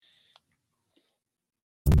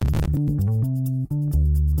Welcome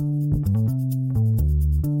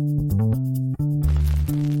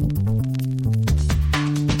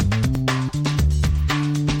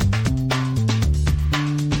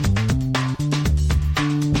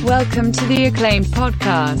to the acclaimed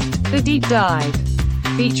podcast, The Deep Dive,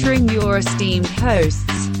 featuring your esteemed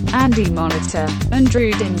hosts, Andy Monitor and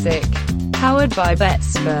Drew Dinzik, powered by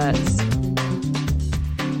BetSperts.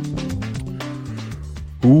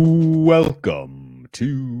 Welcome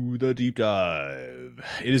to The Deep Dive.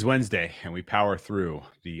 It is Wednesday, and we power through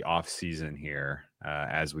the off season here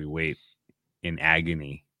as we wait in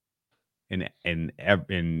agony in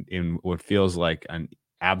what feels like an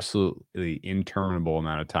absolutely interminable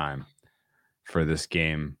amount of time for this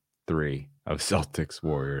game 3 of Celtics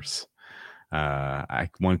Warriors.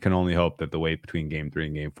 One can only hope that the wait between game 3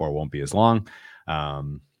 and game 4 won't be as long. I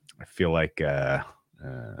feel like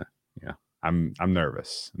I'm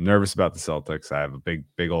nervous. I'm nervous about the Celtics. I have a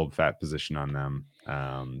big old fat position on them.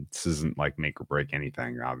 This isn't like make or break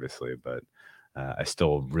anything, obviously, but I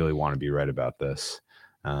still really want to be right about this.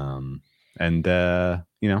 I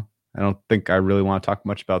don't think I really want to talk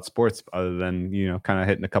much about sports other than, kind of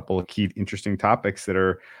hitting a couple of key interesting topics that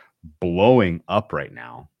are blowing up right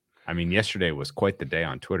now. I mean, yesterday was quite the day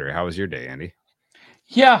on Twitter. How was your day, Andy?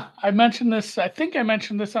 Yeah, I mentioned this. I think I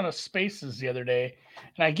mentioned this on a Spaces the other day,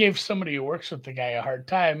 and I gave somebody who works with the guy a hard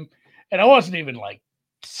time, and I wasn't even like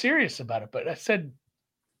serious about it, but I said,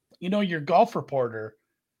 your golf reporter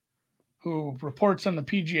who reports on the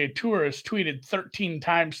PGA Tour has tweeted 13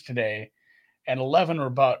 times today, and 11 were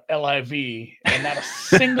about LIV, and not a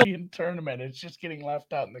single tournament. It's just getting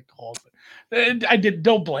left out in the cold.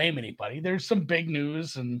 Don't blame anybody. There's some big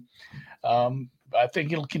news, and I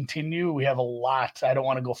think it'll continue. We have a lot. I don't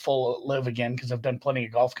want to go full live again because I've done plenty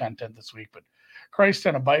of golf content this week, but Christ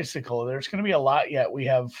on a bicycle, there's going to be a lot yet. We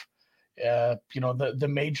have, the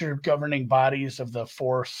major governing bodies of the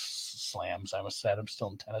four slams. I'm still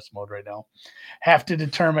in tennis mode right now. Have to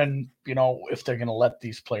determine, if they're going to let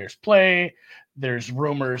these players play. There's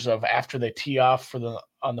rumors of after they tee off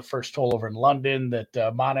on the first hole over in London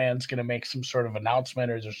that Monahan's going to make some sort of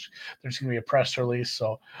announcement, or there's going to be a press release.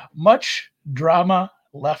 So much drama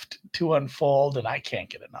left to unfold, and I can't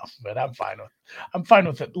get enough of it. I'm fine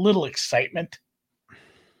with a little excitement.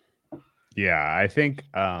 Yeah, I think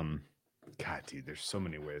God, dude, there's so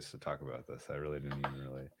many ways to talk about this. I really didn't even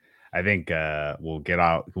really. I think we'll get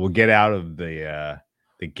out of the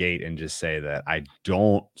gate and just say that I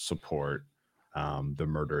don't support the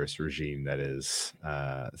murderous regime that is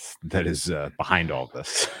behind all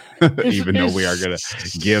this. Even though we are going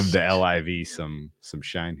to give the LIV some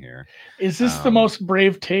shine here. Is this the most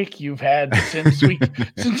brave take you've had since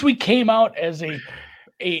we came out as a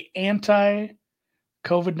anti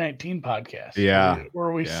COVID-19 podcast? Yeah,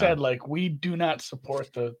 where we said like we do not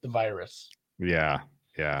support the virus. Yeah,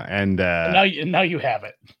 and now you have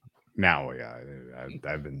it. Now, yeah,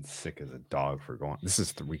 I've been sick as a dog for going. This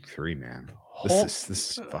is week 3, man.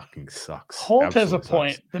 This fucking sucks. Holt absolutely has a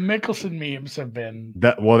point. The Mickelson memes have been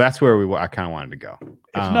that's where I kind of wanted to go.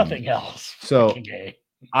 If nothing else. So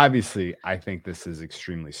obviously, I think this is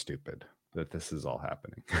extremely stupid that this is all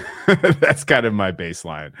happening. That's kind of my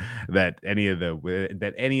baseline. That any of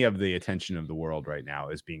the attention of the world right now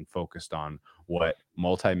is being focused on what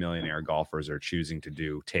multimillionaire golfers are choosing to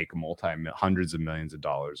do, take hundreds of millions of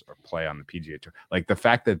dollars or play on the PGA Tour. Like the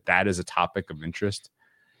fact that is a topic of interest,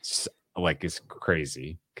 is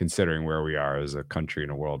crazy considering where we are as a country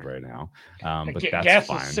and a world right now. But that's gas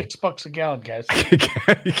fine. Is $6 a gallon, guys.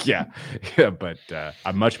 yeah. But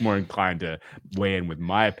I'm much more inclined to weigh in with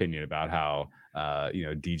my opinion about how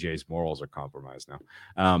DJ's morals are compromised now.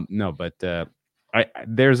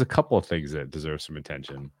 There's a couple of things that deserve some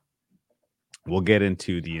attention. We'll get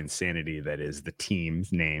into the insanity that is the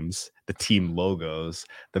team's names, the team logos,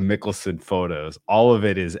 the Mickelson photos. All of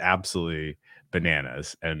it is absolutely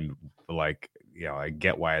bananas. And I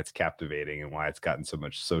get why it's captivating and why it's gotten so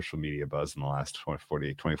much social media buzz in the last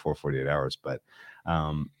 48 hours. But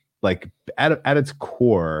at its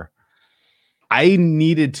core, I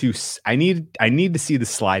need to see the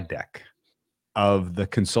slide deck of the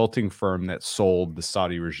consulting firm that sold the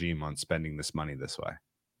Saudi regime on spending this money this way.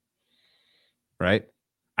 Right?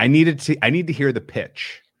 I need to hear the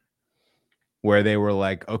pitch where they were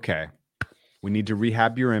like, okay, we need to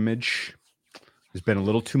rehab your image. There's been a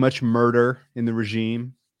little too much murder in the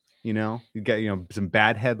regime. You get, some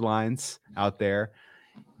bad headlines out there.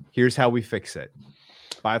 Here's how we fix it.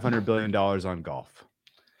 $500 billion on golf.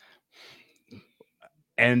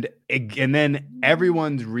 And then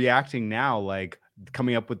everyone's reacting now like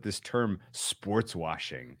coming up with this term sports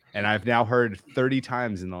washing, and I've now heard 30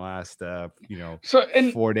 times in the last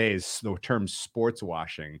 4 days the term sports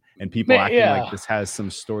washing, and people acting like this has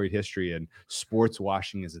some storied history and sports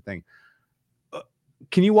washing is a thing.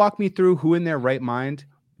 Can you walk me through who in their right mind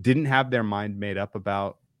didn't have their mind made up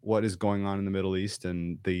about what is going on in the Middle East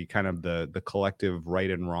and the kind of the collective right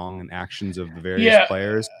and wrong and actions of the various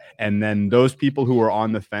players, and then those people who were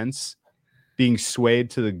on the fence being swayed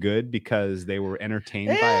to the good because they were entertained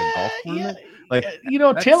by a golf tournament? Like,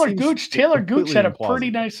 Taylor Gooch had a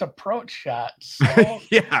pretty nice approach shot. So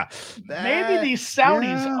maybe these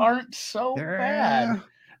Saudis aren't so bad.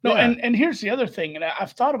 No, and here's the other thing, and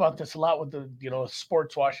I've thought about this a lot with the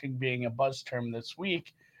sports washing being a buzz term this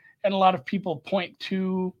week, and a lot of people point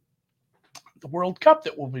to the World Cup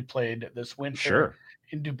that will be played this winter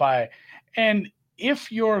in Dubai, and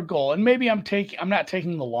if your goal, and maybe I'm not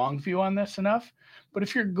taking the long view on this enough, but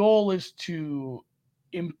if your goal is to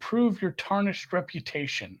improve your tarnished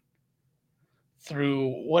reputation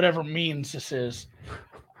through whatever means this is,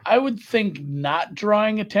 I would think not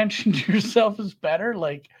drawing attention to yourself is better.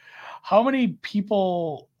 Like, how many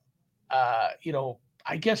people,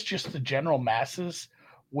 I guess just the general masses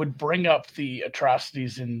would bring up the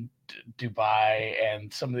atrocities in Dubai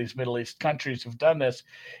and some of these Middle East countries who've done this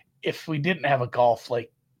if we didn't have a golf?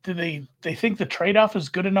 Like, do they think the trade-off is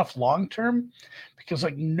good enough long term? Because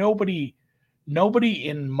like nobody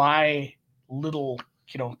in my little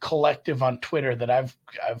collective on Twitter that I've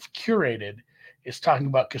curated is talking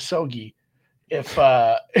about Khashoggi if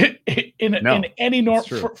in any norm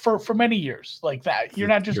for many years like that. You're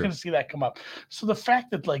not just going to see that come up. So the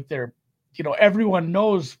fact that like they're everyone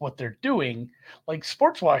knows what they're doing, like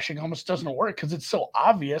sports washing almost doesn't work because it's so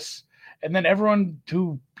obvious. And then everyone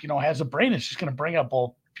who has a brain is just going to bring up,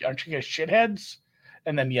 well, aren't you guys shitheads?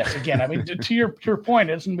 And then yes, again, I mean, to your point,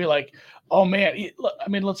 it's going to be like, oh man, I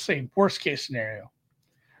mean, let's say worst case scenario.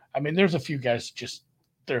 I mean, there's a few guys just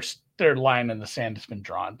their line in the sand has been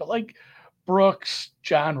drawn, but like Brooks,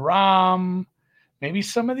 John Rahm, maybe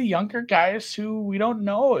some of the younger guys who we don't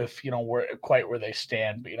know if quite where they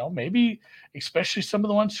stand, but maybe especially some of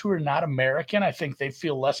the ones who are not American, I think they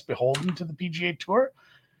feel less beholden to the PGA Tour.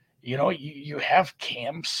 You have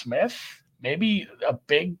Cam Smith, maybe a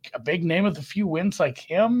big name with a few wins like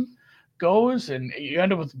him goes, and you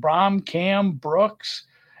end up with Rahm, Cam, Brooks,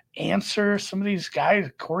 Answer, some of these guys,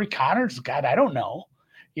 Corey Connors, God, I don't know.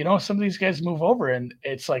 Some of these guys move over, and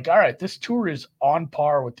it's like, all right, this tour is on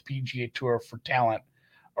par with the PGA Tour for talent,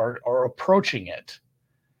 or approaching it.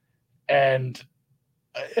 And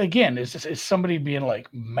again, is somebody being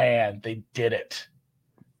like, man, they did it.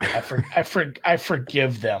 I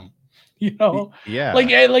forgive them, Yeah. Like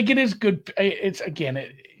it is good. It's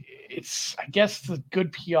I guess the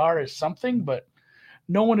good PR is something, but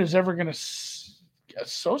no one is ever going to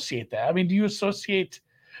associate that. I mean, do you associate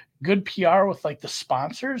good PR with like the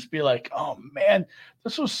sponsors? Be like, oh man,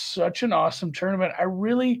 this was such an awesome tournament. I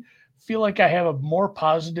really feel like I have a more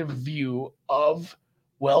positive view of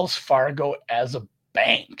Wells Fargo as a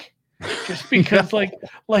bank. Just because like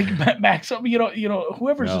Max,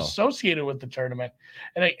 whoever's associated with the tournament.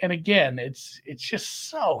 And again, it's just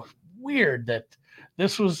so weird that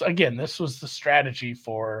this was the strategy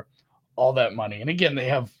for all that money. And again, they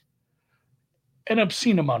have an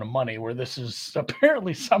obscene amount of money where this is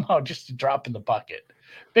apparently somehow just a drop in the bucket.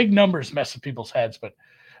 Big numbers mess with people's heads, but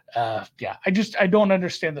I don't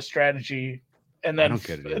understand the strategy. And then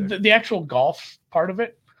the actual golf part of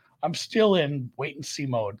it, I'm still in wait and see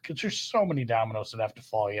mode because there's so many dominoes that have to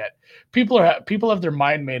fall yet. People have their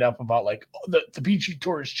mind made up about like, oh, the PGA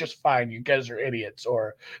Tour is just fine, you guys are idiots,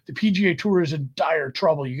 or the PGA Tour is in dire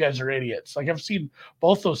trouble, you guys are idiots. Like, I've seen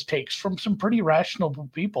both those takes from some pretty rational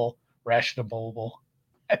people. Rationable.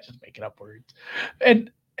 I'm just making up words.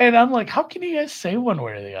 And I'm like, how can you guys say one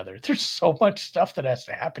way or the other? There's so much stuff that has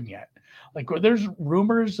to happen yet. Like, there's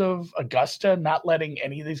rumors of Augusta not letting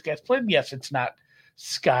any of these guys play. Yes, it's not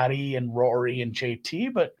Scotty and Rory and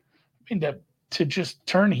JT, but I mean, to just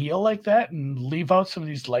turn heel like that and leave out some of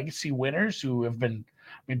these legacy winners who have been,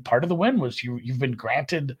 I mean, part of the win was you've been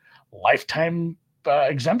granted lifetime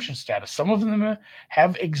exemption status. Some of them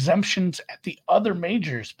have exemptions at the other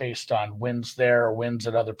majors based on wins there or wins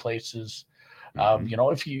at other places.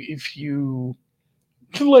 If you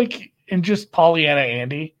like, and just Pollyanna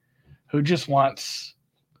Andy, who just wants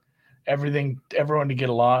everyone to get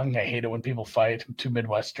along. I hate it when people fight. I'm too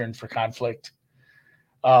Midwestern for conflict.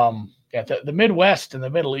 The Midwest and the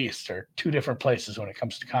Middle East are two different places when it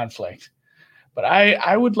comes to conflict. But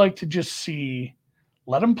I would like to just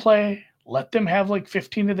let them play, let them have like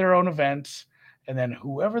 15 of their own events, and then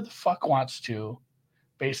whoever the fuck wants to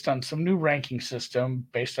based on some new ranking system,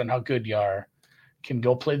 based on how good you are, can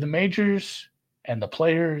go play the majors and the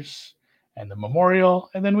players and the memorial,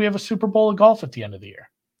 and then we have a Super Bowl of golf at the end of the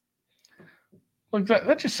year. Like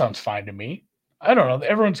that just sounds fine to me. I don't know.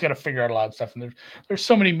 Everyone's got to figure out a lot of stuff, and there's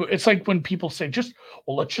so many. It's like when people say,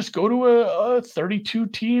 let's just go to a 32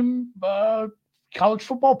 team college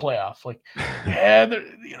football playoff. Like, yeah,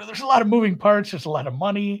 there's a lot of moving parts. There's a lot of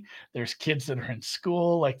money. There's kids that are in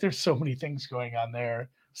school. Like, there's so many things going on there.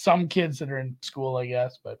 Some kids that are in school, I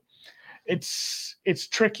guess, but it's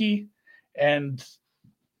tricky. And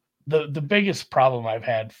the biggest problem I've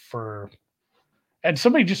had and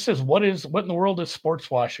somebody just says, what in the world is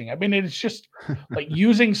sports washing? I mean, it's just like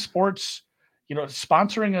using sports,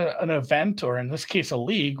 sponsoring an event, or in this case, a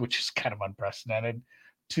league, which is kind of unprecedented,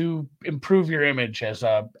 to improve your image as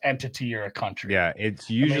a entity or a country. Yeah, it's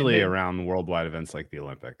usually around worldwide events like the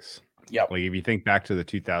Olympics. Yeah. Like if you think back to the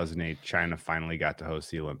 2008, China finally got to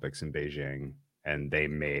host the Olympics in Beijing, and they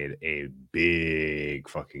made a big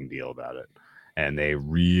fucking deal about it. And they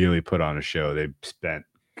really put on a show. They spent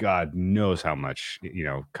God knows how much,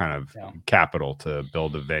 capital to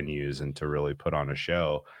build the venues and to really put on a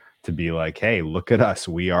show, to be like, hey, look at us.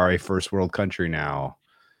 We are a first world country now.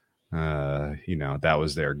 That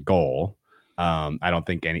was their goal. Maybe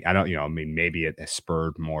it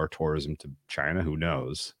spurred more tourism to China. Who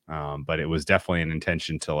knows? But it was definitely an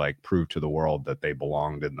intention to like prove to the world that they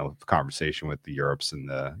belonged in the conversation with the Europes and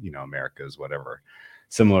the, Americas, whatever.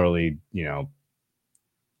 Similarly,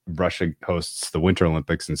 Russia hosts the Winter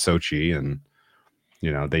Olympics in Sochi, and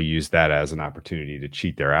they use that as an opportunity to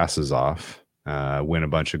cheat their asses off, win a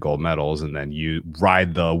bunch of gold medals, and then you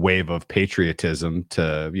ride the wave of patriotism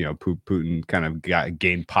to Putin kind of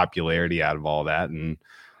gained popularity out of all that, and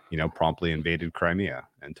promptly invaded Crimea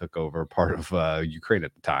and took over part of Ukraine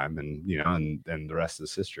at the time, and and the rest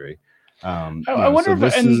is history. I wonder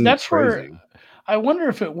I wonder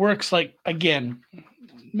if it works. Like, again,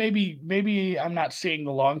 maybe I'm not seeing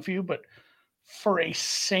the long view, but for a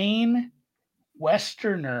sane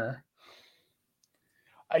Westerner,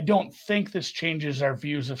 I don't think this changes our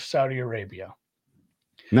views of Saudi Arabia.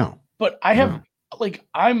 No, but I'm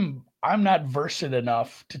not versed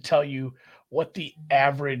enough to tell you what the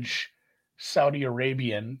average Saudi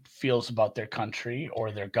Arabian feels about their country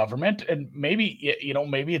or their government, and maybe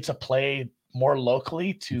it's a play more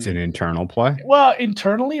locally it's an internal play. Well,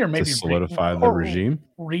 internally, or maybe to solidify the regime,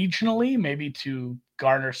 regionally, maybe to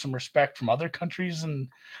garner some respect from other countries. And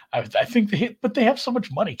I think they have so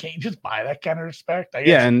much money. Can't you just buy that kind of respect? I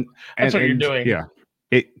guess that's what you're doing. Yeah,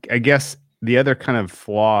 I guess the other kind of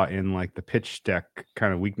flaw in like the pitch deck,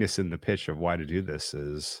 kind of weakness in the pitch of why to do this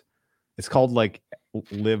is it's called like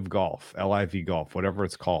Live Golf, LIV Golf, whatever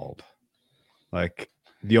it's called. Like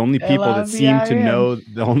the only people that seem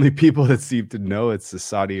to know it's a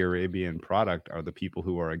Saudi Arabian product are the people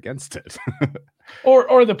who are against it.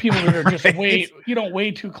 or the people that are just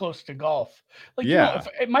way too close to golf. Like,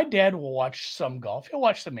 if my dad will watch some golf, he'll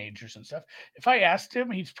watch the majors and stuff. If I asked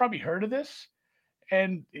him, he's probably heard of this.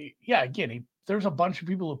 And there's a bunch of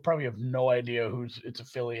people who probably have no idea who it's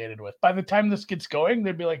affiliated with. By the time this gets going,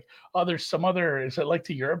 they'd be like, oh, there's some other, is it like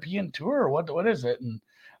the European Tour or what is it? And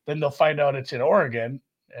then they'll find out it's in Oregon,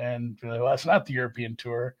 and be like, well, it's not the European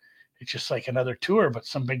Tour. It's just like another tour, but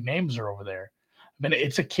some big names are over there. I mean,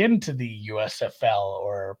 it's akin to the USFL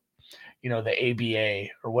or, the ABA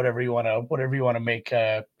or whatever you want to make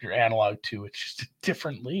your analog to. It's just a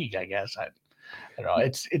different league, I guess. I don't know.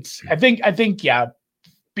 I think,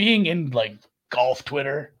 being in like golf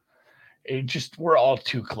Twitter, we're all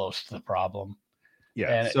too close to the problem.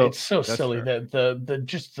 Yeah, and it's so silly that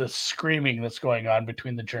the screaming that's going on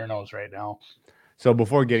between the journos right now. So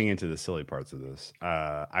before getting into the silly parts of this,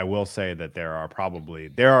 I will say that there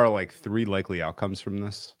are like 3 likely outcomes from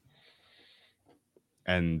this,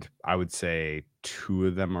 and I would say 2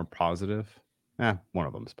 of them are positive. One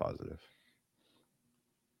of them is positive.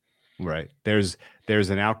 Right. There's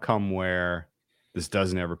an outcome where this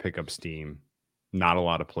doesn't ever pick up steam. Not a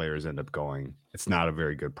lot of players end up going. It's not a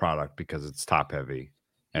very good product because it's top heavy,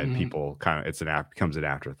 and people becomes an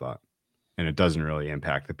afterthought, and it doesn't really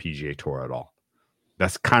impact the PGA Tour at all.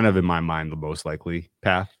 That's kind of in my mind the most likely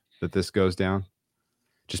path that this goes down,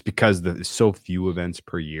 just because there's so few events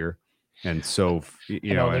per year, and so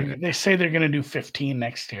they say they're going to do 15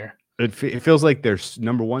 next year. It feels like there's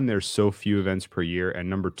number one, there's so few events per year, and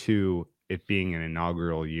number two, it being an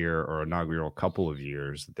inaugural year or inaugural couple of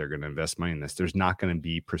years that they're going to invest money in this. There's not going to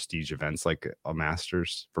be prestige events like a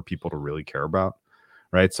Masters for people to really care about,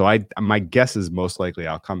 right? So my guess is most likely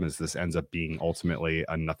outcome is this ends up being ultimately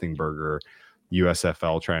a nothing burger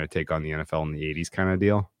USFL trying to take on the NFL in the 80s kind of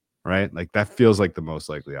deal. right? Like that feels like the most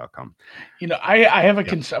likely outcome. I have I'm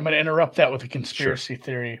going to interrupt that with a conspiracy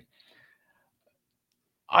theory.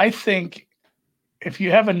 I think if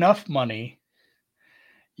you have enough money,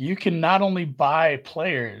 you can not only buy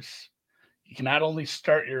players, you can not only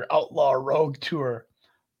start your outlaw rogue tour.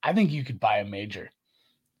 I think you could buy a major.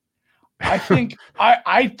 I think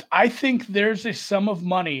I think there's a sum of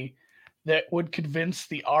money that would convince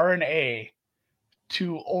the RNA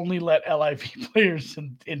to only let LIV players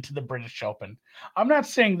into the British Open. I'm not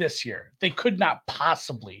saying this year. They could not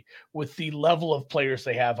possibly with the level of players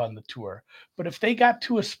they have on the tour. But if they got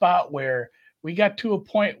to a spot where we got to a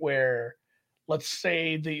point where, let's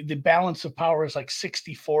say the balance of power is like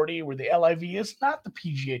 60-40, where the LIV is not the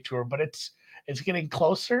PGA Tour, but it's getting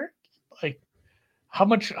closer. Like how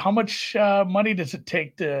much money does it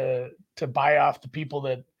take to buy off the people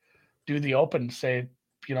that do the Open? Say,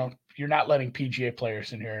 you're not letting PGA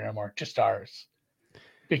players in here anymore, just ours,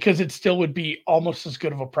 because it still would be almost as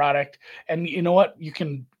good of a product. And you know what?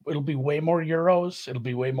 It'll be way more Euros. It'll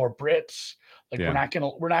be way more Brits. Like we're not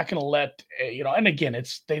gonna let and again,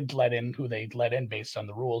 they'd let in who they'd let in based on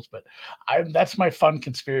the rules. But that's my fun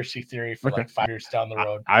conspiracy theory for like 5 years down the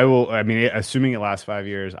road. I will. I mean, assuming it lasts 5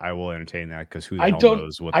 years, I will entertain that because who the hell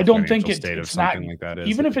knows what the financial state of something like that is.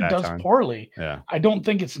 Even if it does poorly, yeah, I don't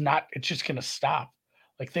think it's just gonna stop.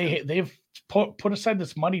 Like they've put aside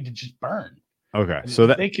this money to just burn. Okay, so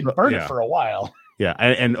that they can burn it for a while. Yeah,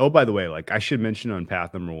 and oh, by the way, like I should mention on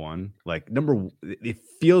path number one, it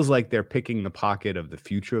feels like they're picking the pocket of the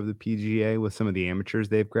future of the PGA with some of the amateurs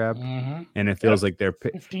they've grabbed, and it feels like they're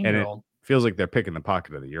picking the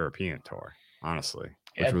pocket of the European Tour, honestly,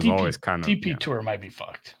 which was always kind of DP Tour might be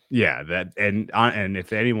fucked. Yeah, that and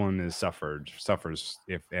if anyone suffers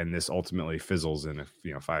if this ultimately fizzles in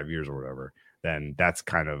 5 years or whatever, then that's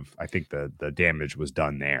kind of, I think the damage was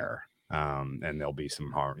done there. And there'll be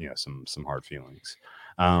some hard, some hard feelings.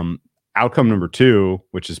 Outcome number two,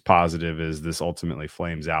 which is positive, is this ultimately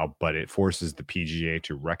flames out, but it forces the PGA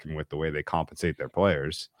to reckon with the way they compensate their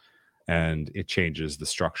players, and it changes the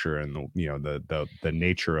structure and the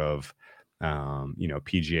nature of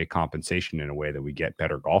PGA compensation in a way that we get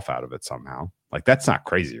better golf out of it somehow. Like that's not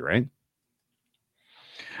crazy, right?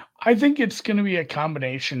 I think it's going to be a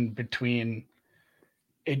combination between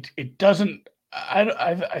it doesn't.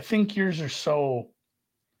 I think yours are so,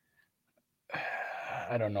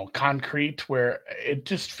 I don't know, concrete, where it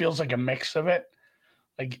just feels like a mix of it.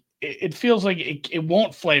 Like it feels like it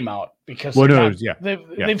won't flame out because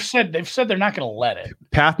they've said they're not going to let it.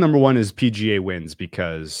 Path number one is PGA wins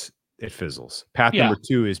because it fizzles. Path number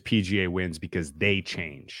two is PGA wins because they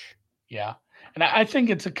change. Yeah, and I think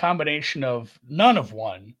it's a combination of none of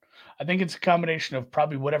one. I think it's a combination of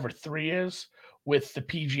probably whatever three is, with the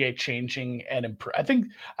PGA changing and improve. I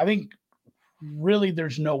think really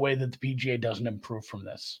there's no way that the PGA doesn't improve from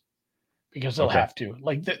this, because they'll have to.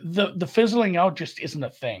 Like the fizzling out just isn't a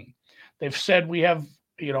thing. They've said we have,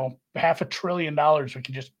 $500 billion we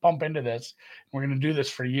can just pump into this. We're going to do this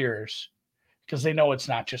for years, because they know it's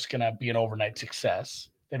not just going to be an overnight success.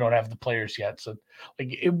 They don't have the players yet. So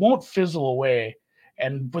like it won't fizzle away.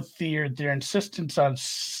 And with their insistence on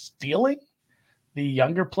stealing the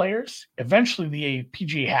younger players, eventually the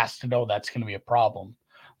PGA has to know that's going to be a problem.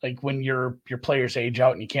 Like when your players age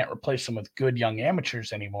out and you can't replace them with good young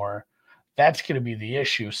amateurs anymore, that's going to be the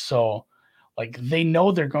issue. So like they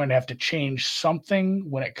know they're going to have to change something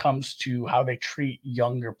when it comes to how they treat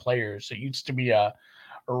younger players. It used to be a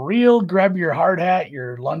real grab your hard hat,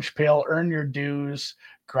 your lunch pail, earn your dues,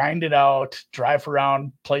 grind it out, drive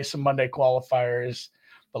around, play some Monday qualifiers.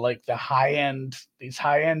 But like these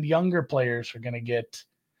high end younger players are going to get,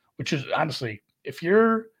 which is honestly, if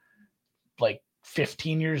you're like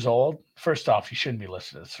 15 years old, first off, you shouldn't be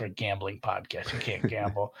listening to this for a gambling podcast. You can't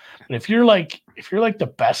gamble. But if you're like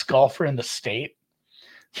the best golfer in the state,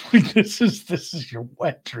 this is your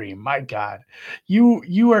wet dream. My God,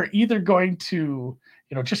 you are either going to,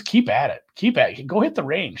 just keep at it, go hit the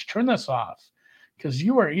range, turn this off, because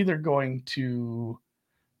you are either going to,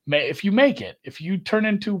 if you turn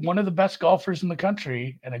into one of the best golfers in the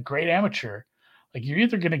country and a great amateur, like you're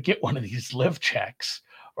either going to get one of these live checks,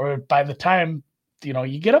 or by the time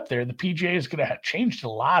you get up there, the PGA is going to have changed a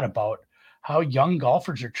lot about how young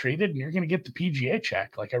golfers are treated, and you're going to get the PGA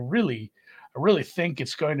check. Like I really think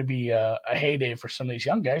it's going to be a heyday for some of these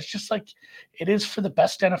young guys, just like it is for the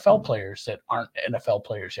best NFL players that aren't NFL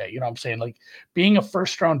players yet. You know what I'm saying? Like being a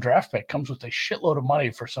first round draft pick comes with a shitload of money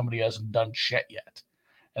for somebody who hasn't done shit yet.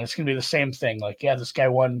 And it's going to be the same thing. Like, yeah, this guy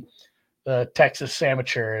won the Texas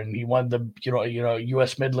Amateur and he won the,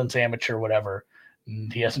 U.S. Midlands Amateur, whatever.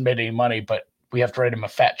 And he hasn't made any money, but we have to write him a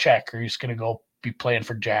fat check or he's going to go be playing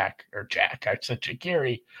for Jack. I said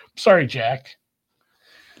Gary. Sorry, Jack.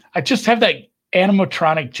 I just have that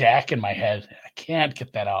animatronic Jack in my head. I can't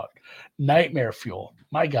get that out. Nightmare fuel.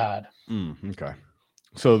 My God. Okay.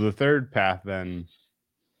 So the third path then,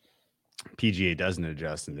 PGA doesn't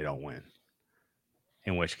adjust and they don't win.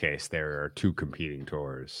 In which case there are two competing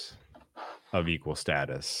tours of equal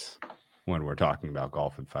status when we're talking about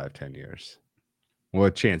golf in 5-10 years.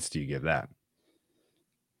 What chance do you give that?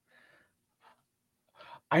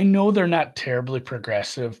 I know they're not terribly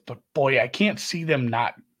progressive, but boy, I can't see them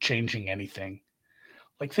not changing anything.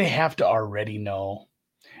 Like they have to already know.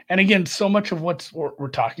 And again, so much of what we're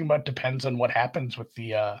talking about depends on what happens with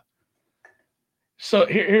the. So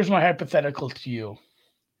here's my hypothetical to you.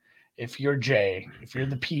 If you're Jay, if you're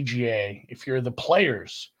the PGA, if you're the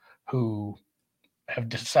players who have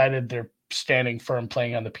decided they're standing firm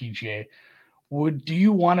playing on the PGA, do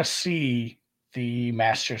you want to see the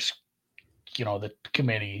Masters, the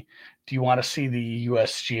committee? Do you want to see the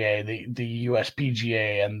USGA, the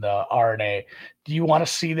USPGA, and the RNA? Do you want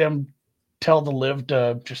to see them tell the LIV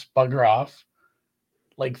to just bugger off?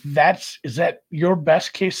 Like is that your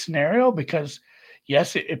best case scenario? Because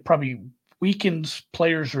yes, it probably weakens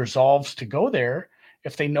players' resolves to go there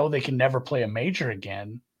if they know they can never play a major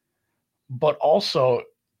again. But also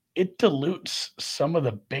it dilutes some of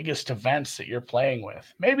the biggest events that you're playing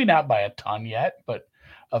with. Maybe not by a ton yet, but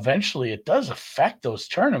eventually it does affect those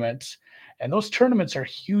tournaments. And those tournaments are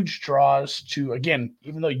huge draws to, again,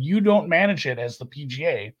 even though you don't manage it as the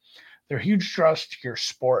PGA, they're huge draws to your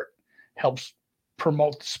sport, helps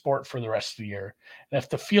promote the sport for the rest of the year. And if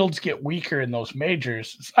the fields get weaker in those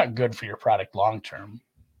majors, it's not good for your product long-term.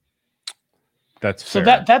 That's fair.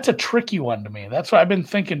 So that's a tricky one to me. That's what I've been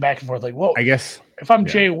thinking back and forth. Like, well, I guess if I'm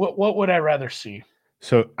Jay, what would I rather see?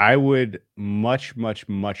 So I would much, much,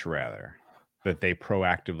 much rather that they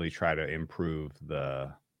proactively try to improve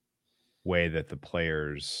the way that the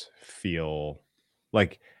players feel.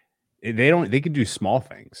 Like they can do small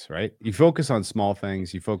things, right? You focus on small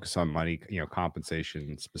things, you focus on money,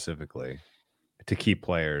 compensation specifically to keep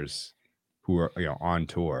players who are, on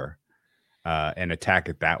tour, and attack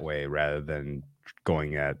it that way rather than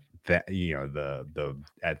going at that,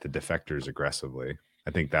 at the defectors aggressively.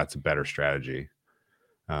 I think that's a better strategy.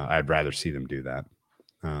 I'd rather see them do that.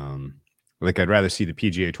 I'd rather see the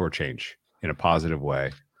PGA Tour change in a positive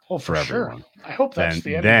way. Well, for everyone. Sure. I hope that's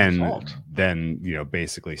the end result. Then,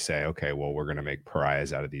 basically say, okay, well, we're going to make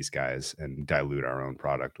pariahs out of these guys and dilute our own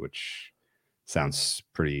product, which sounds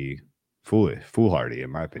pretty foolhardy in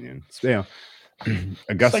my opinion.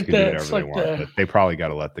 Augusta can do whatever they want, but they probably got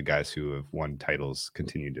to let the guys who have won titles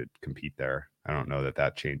continue to compete there. I don't know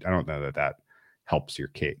that changed. I don't know that helps your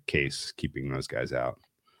case keeping those guys out.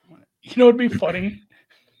 It'd be funny.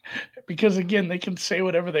 Because again, they can say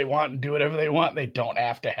whatever they want and do whatever they want. They don't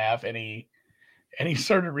have to have any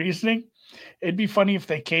sort of reasoning. It'd be funny if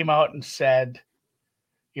they came out and said,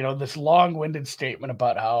 this long-winded statement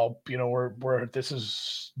about how, this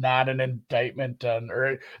is not an indictment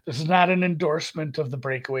or this is not an endorsement of the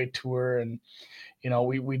breakaway tour. And,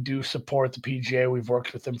 we do support the PGA. We've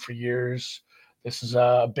worked with them for years. This is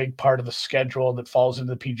a big part of the schedule that falls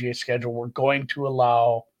into the PGA schedule. We're going to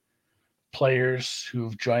allow players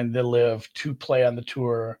who've joined the LIV to play on the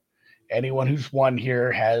tour. Anyone who's won here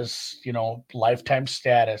has, lifetime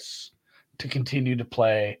status to continue to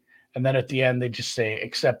play. And then at the end, they just say,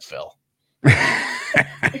 except Phil.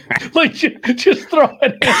 just throw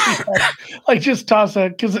it in. Just toss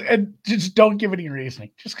it. And just don't give any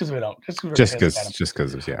reasoning. Just because we don't. Just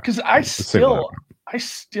because, yeah. Because I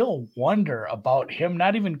still wonder about him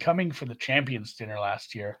not even coming for the Champions Dinner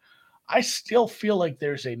last year. I still feel like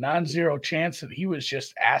there's a non-zero chance that he was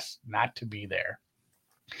just asked not to be there.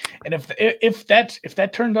 And if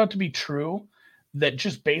that turned out to be true, that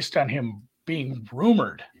just based on him being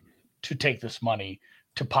rumored to take this money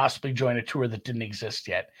to possibly join a tour that didn't exist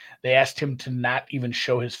yet, they asked him to not even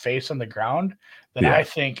show his face on the ground, then I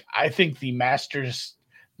think the Masters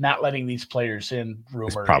not letting these players in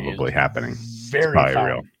rumor is probably happening. Very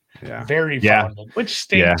real. Yeah. Very founded, which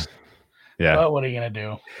stinks. Yeah. Well, what are you going to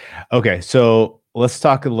do? Okay. So let's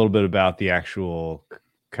talk a little bit about the actual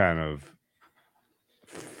kind of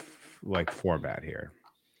format here.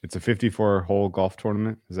 It's a 54-hole golf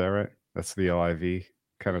tournament. Is that right? That's the LIV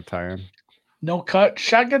kind of tie-in. No cut,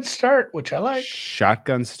 shotgun start, which I like.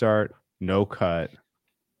 Shotgun start, no cut,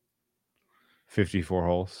 54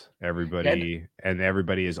 holes. Everybody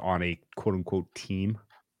is on a quote-unquote team.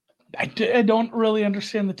 I don't really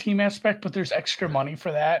understand the team aspect, but there's extra money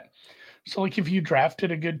for that. So, if you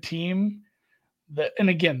drafted a good team, and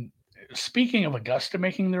again, speaking of Augusta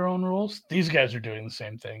making their own rules, these guys are doing the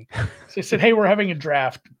same thing. So they said, "Hey, we're having a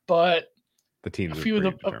draft, but The teams a are few of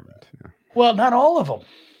the predetermined. well, not all of them.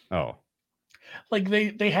 Oh, Like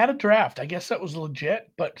they had a draft. I guess that was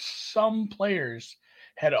legit, but some players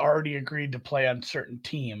had already agreed to play on certain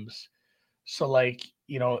teams. So like,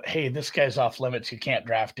 hey, this guy's off limits. You can't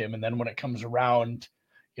draft him. And then when it comes around,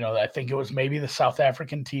 I think it was maybe the South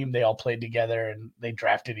African team. They all played together and they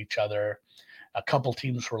drafted each other. A couple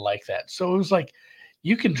teams were like that. So it was like,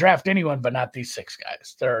 you can draft anyone, but not these 6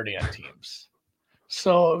 guys. They're already on teams.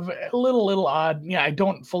 So a little odd. Yeah, I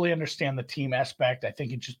don't fully understand the team aspect. I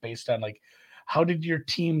think it's just based on like, how did your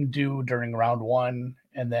team do during round 1?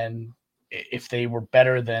 And then if they were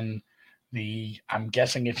better than I'm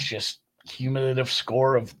guessing it's just cumulative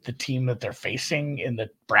score of the team that they're facing in the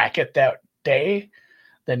bracket that day,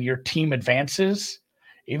 then your team advances,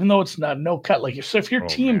 even though it's not no cut. Like, so if your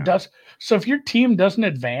team doesn't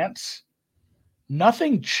advance,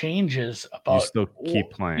 nothing changes about you still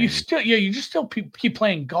keep playing. You just still keep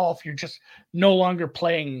playing golf. You're just no longer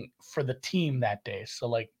playing for the team that day. So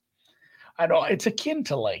like, I don't, it's akin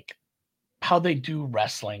to like how they do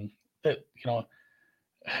wrestling, that,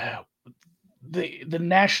 the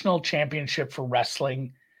national championship for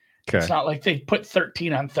wrestling. Okay. It's not like they put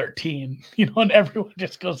 13 on 13, and everyone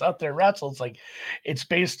just goes out there and wrestles. Like, it's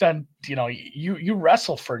based on, you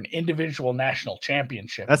wrestle for an individual national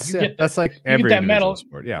championship. That's like every that medal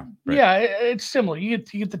sport. Yeah. Right. Yeah. It's similar. You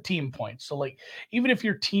get the team points. So like, even if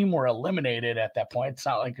your team were eliminated at that point, it's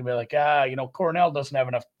not like to be like, Cornell doesn't have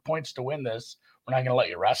enough points to win this. We're not going to let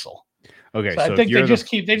you wrestle. Okay, so I think they just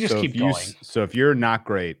keep going. So if you're not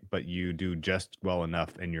great, but you do just well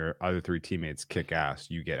enough, and your other 3 teammates kick ass,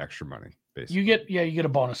 you get extra money. Basically, you get a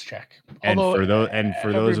bonus check. And for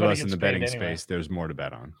those of us in the betting space, there's more to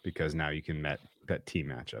bet on, because now you can bet team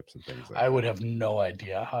matchups and things like that. I would have no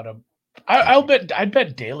idea how to. I'd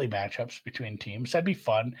bet daily matchups between teams. That'd be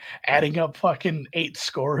fun. Adding up fucking 8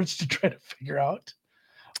 scores to try to figure out.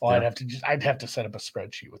 Well, yeah. I'd have to set up a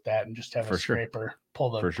spreadsheet with that and just have a scraper pull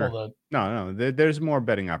the. No, there's more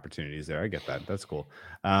betting opportunities there. I get that. That's cool.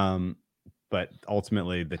 But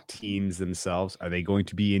ultimately, the teams themselves, are they going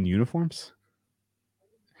to be in uniforms?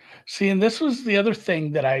 See, and this was the other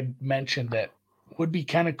thing that I mentioned that would be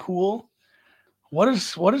kind of cool. What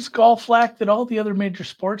is golf lack that all the other major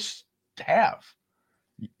sports have?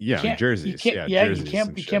 Yeah, jerseys.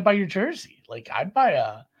 You can't buy your jersey. Like, I'd buy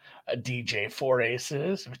a DJ 4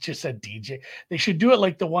 Aces, which just said DJ. They should do it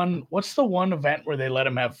like the one. What's the one event where they let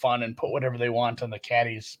them have fun and put whatever they want on the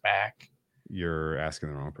caddy's back? You're asking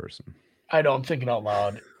the wrong person. I don't think it out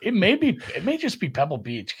loud. It may just be Pebble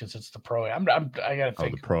Beach because it's the Pro-Am. I gotta think. Oh,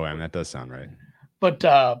 the Pro-Am. That does sound right.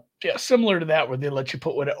 But similar to that, where they let you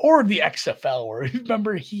put or the XFL, where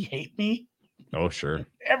remember He Hate Me. Oh, sure.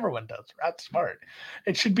 Everyone does. That's smart.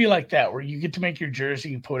 It should be like that, where you get to make your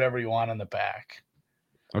jersey and put whatever you want on the back.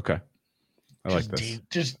 Okay. I like this.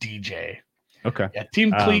 Just DJ. Okay. Yeah,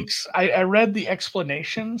 Team Cliques. I read the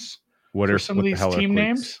explanations for some of these team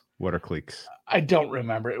names. What are cliques? I don't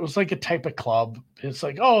remember. It was like a type of club. It's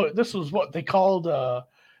like, this was what they called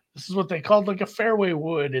like a fairway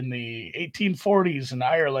wood in the 1840s in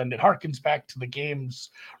Ireland. It harkens back to the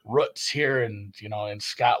game's roots here in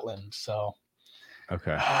Scotland. So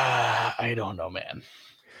okay. I don't know, man.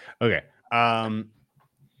 Okay.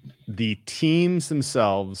 The teams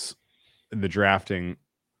themselves, the drafting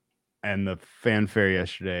and the fanfare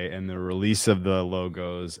yesterday and the release of the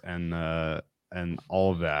logos and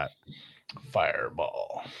all of that.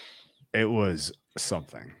 Fireball. It was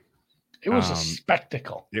something. It was a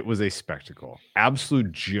spectacle. It was a spectacle.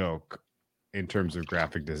 Absolute joke in terms of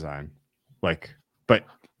graphic design. But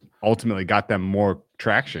ultimately got them more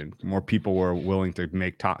traction. More people were willing to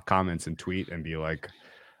make comments and tweet and be like,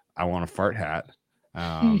 I want a fart hat.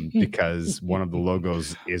 Because one of the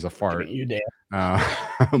logos is a fart. You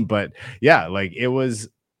damn. But yeah, like it was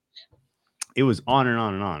on and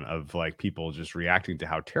on and on of like people just reacting to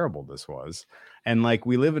how terrible this was. And like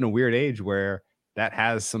we live in a weird age where that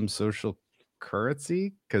has some social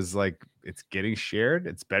currency because like it's getting shared.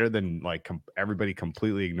 It's better than like everybody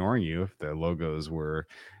completely ignoring you if the logos were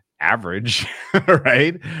average,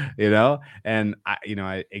 right? And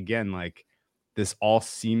I again, like this all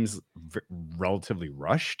seems relatively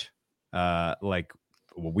rushed. Like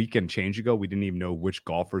a weekend change ago, we didn't even know which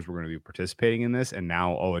golfers were going to be participating in this. And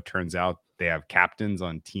now, it turns out they have captains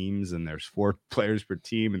on teams and there's 4 players per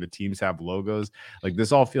team and the teams have logos. Like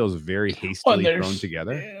this all feels very hastily thrown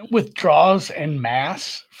together. With draws and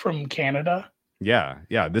mass from Canada. Yeah.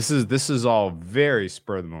 This is all very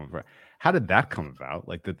spur of the moment. How did that come about?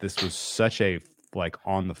 Like that this was such a like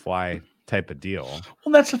on the fly type of deal.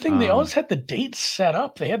 Well, that's the thing. They always had the dates set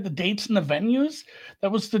up. They had the dates and the venues.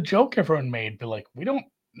 That was the joke everyone made. But like, we don't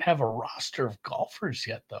have a roster of golfers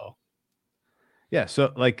yet, though. Yeah.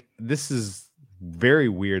 So like, this is very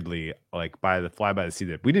weirdly like by the seat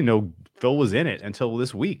that we didn't know Phil was in it until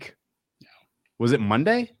this week. Was it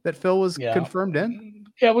Monday that Phil was confirmed in?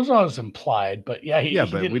 Yeah, it was always implied, but he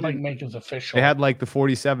didn't like make his official. They had like the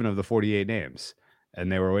 47 of the 48 names,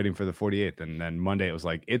 and they were waiting for the 48th. And then Monday it was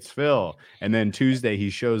like, it's Phil. And then Tuesday he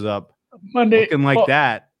shows up Monday looking like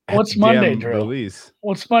that. What's Monday, Drew? Release.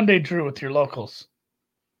 What's Monday, Drew, with your locals?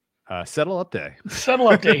 Settle up day. Settle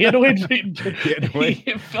up day. He had to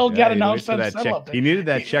wait. Phil got announced on settle up day. He needed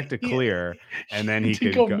that check to clear, and then he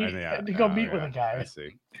could go meet with a guy.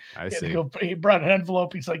 I see. He brought an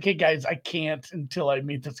envelope. He's like, "Hey guys, I can't until I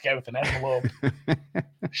meet this guy with an envelope."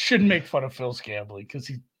 Shouldn't make fun of Phil's gambling because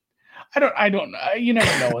you never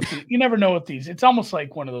know with these. It's almost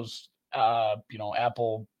like one of those,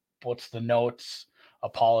 Apple. What's the notes?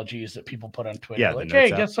 Apologies that people put on Twitter. Yeah, like, hey,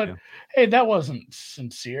 guess what? Yeah. Hey, that wasn't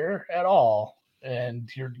sincere at all. And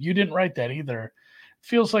you didn't write that either.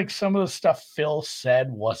 Feels like some of the stuff Phil said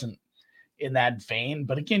wasn't in that vein.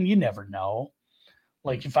 But again, you never know.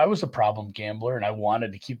 Like if I was a problem gambler and I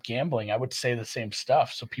wanted to keep gambling, I would say the same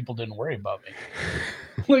stuff so people didn't worry about me.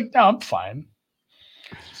 Like, no, I'm fine.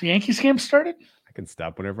 Is the Yankees game started? I can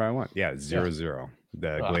stop whenever I want. Yeah, 0-0.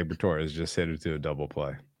 The Gleyber Torres just hit it to a double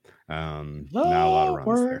play. Not a lot of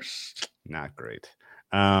runs there. Not great.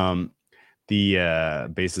 The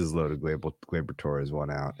bases loaded, Gleyber Torres 1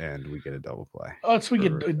 out, and we get a double play. Oh, we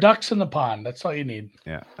get ducks in the pond. That's all you need.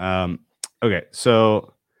 Yeah. Okay.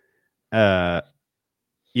 So,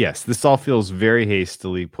 yes, this all feels very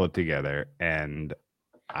hastily put together, and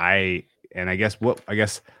I guess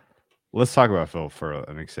let's talk about Phil for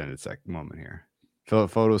an extended moment here.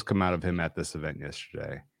 Photos come out of him at this event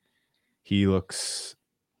yesterday. He looks,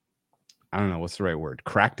 I don't know, what's the right word?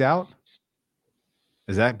 Cracked out?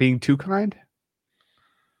 Is that being too kind?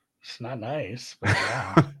 It's not nice. But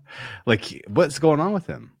yeah. Like, what's going on with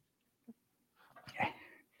him?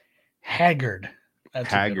 Haggard.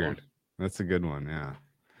 Haggard. That's a good one. Yeah.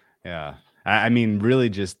 Yeah. I mean, really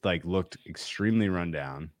just like looked extremely run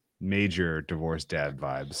down. Major divorced dad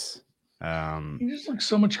vibes. He just looks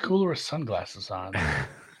so much cooler with sunglasses on.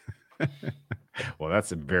 Well,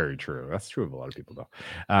 that's very true. That's true of a lot of people, though.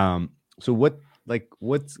 So what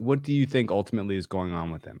do you think ultimately is going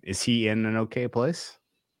on with him? Is he in an okay place?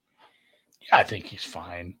 Yeah, I think he's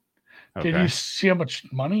fine. Okay. Did you see how much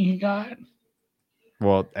money he got?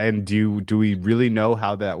 Well, and do we really know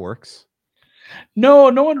how that works? No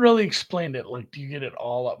one really explained it. Like, do you get it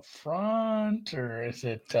all up front, or is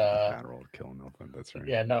it Adderall kill nothing? That's right.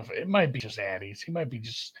 Yeah, no, it might be just Addies. He might be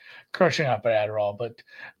just crushing up an Adderall. But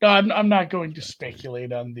no, I'm not going to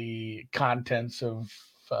speculate on the contents of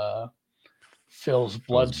Phil's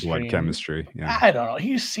bloodstream. Blood chemistry. Yeah, I don't know.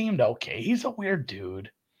 He seemed okay. He's a weird dude.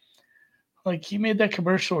 Like, he made that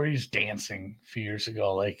commercial where he's dancing a few years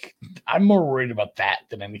ago. Like, I'm more worried about that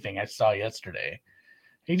than anything I saw yesterday.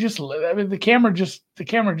 The camera just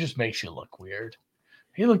makes you look weird.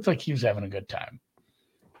 He looked like he was having a good time.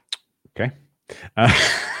 Okay.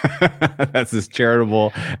 That's as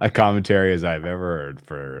charitable a commentary as I've ever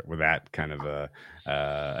heard with that kind of a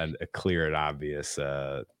clear and obvious,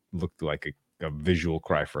 looked like a visual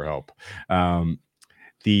cry for help. So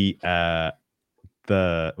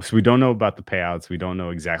we don't know about the payouts. We don't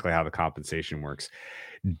know exactly how the compensation works.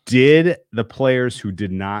 Did the players who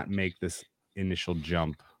did not make this initial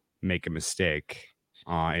jump make a mistake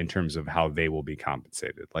in terms of how they will be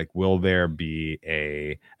compensated? Like, will there be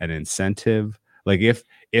an incentive? Like, if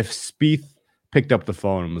Spieth picked up the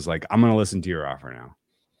phone and was like, I'm going to listen to your offer now,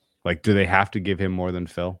 like, do they have to give him more than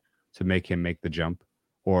Phil to make him make the jump?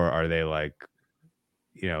 Or are they like,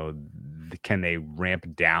 can they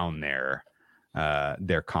ramp down their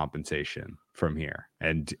compensation from here?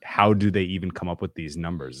 And how do they even come up with these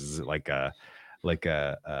numbers? Is it like a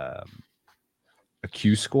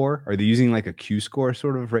Q score? Are they using like a Q score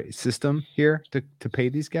sort of system here to pay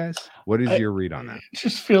these guys? What is your read on that? It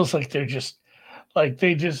just feels like they're just like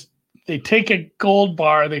they take a gold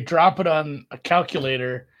bar, they drop it on a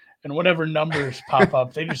calculator, and whatever numbers pop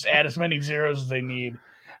up, they just add as many zeros as they need.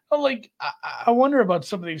 Like, I wonder about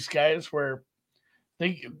some of these guys where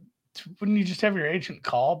wouldn't you just have your agent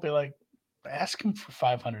call, be like, ask him for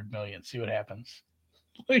 $500 million, see what happens.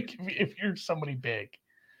 Like, if you're somebody big,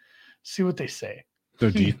 see what they say.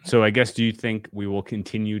 So I guess, do you think we will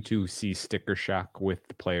continue to see sticker shock with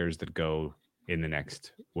the players that go in the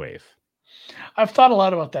next wave? I've thought a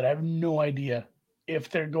lot about that. I have no idea if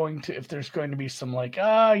there's going to be some like,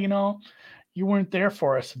 you weren't there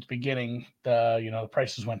for us at the beginning. The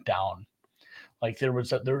prices went down. Like there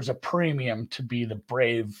was a premium to be the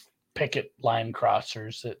brave picket line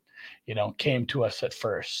crossers that came to us at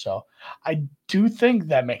first. So I do think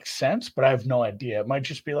that makes sense, but I have no idea. It might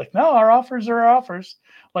just be like, no, our offers are our offers.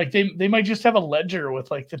 Like they might just have a ledger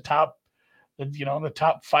with like the top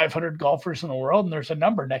 500 golfers in the world, and there's a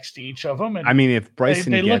number next to each of them. And I mean, if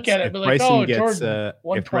Bryson they gets, look at it, if but like, Bryson oh, gets, Jordan,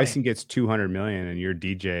 if Bryson gets 200 million and you're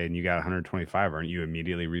DJ and you got 125, aren't you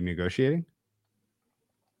immediately renegotiating?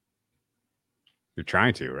 You're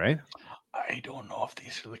trying to, right? I don't know if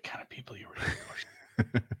these are the kind of people you renegotiate.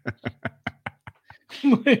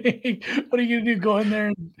 What are you gonna do? Go in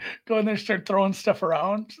there and start throwing stuff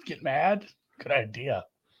around? Get mad? Good idea.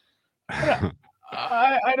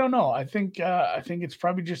 I don't know. I think it's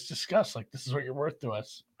probably just discussed. Like, this is what you're worth to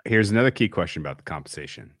us. Here's another key question about the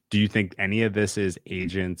compensation. Do you think any of this is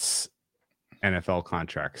agents, NFL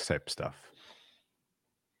contracts type stuff?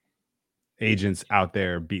 Agents out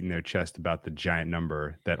there beating their chest about the giant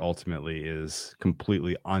number that ultimately is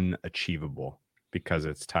completely unachievable because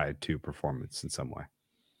it's tied to performance in some way.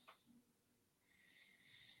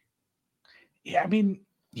 Yeah, I mean,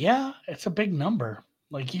 yeah, it's a big number.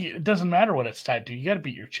 Like, it doesn't matter what it's tied to. You got to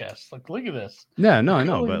beat your chest. Like, look at this. No, I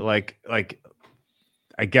know, but like,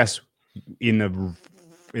 I guess in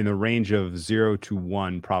the range of 0 to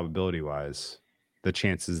 1 probability wise, the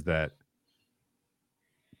chances that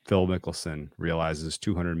Phil Mickelson realizes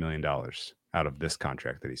 $200 million out of this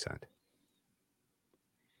contract that he signed.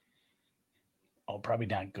 Oh, probably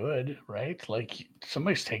not good, right? Like,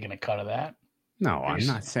 somebody's taking a cut of that. No, I'm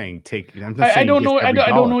not saying take. I don't know. I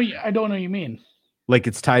don't know. I don't know what you mean. Like,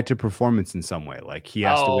 it's tied to performance in some way. Like, he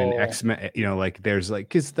has to win X. Like, there's like,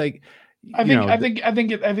 because like, I think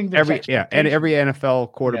every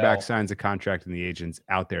NFL quarterback signs a contract, and the agent's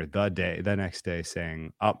out there the next day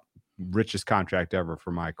saying, "Up, richest contract ever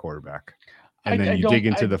for my quarterback." And then you dig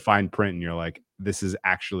into the fine print, and you're like, "This is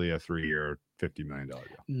actually a 3-year, $50 million deal."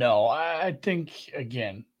 No, I think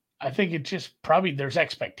it just probably there's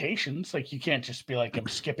expectations. Like, you can't just be like, I'm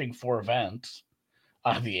skipping 4 events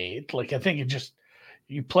out of the 8. Like, I think it just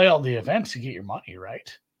you play all the events to get your money,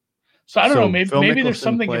 right? So I don't know. Maybe there's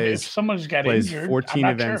something if someone's got injured. 14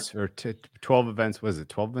 events or 12 events. Was it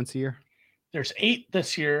 12 events a year? There's 8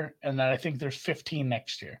 this year, and then I think there's 15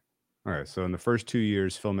 next year. All right. So in the first 2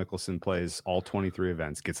 years, Phil Mickelson plays all 23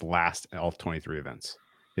 events, gets last at all 23 events.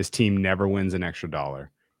 His team never wins an extra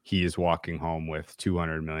dollar. He is walking home with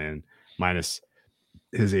 $200 million minus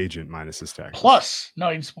his agent, minus his taxes. Plus, no,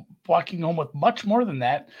 he's walking home with much more than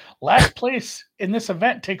that. Last place in this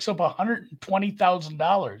event takes up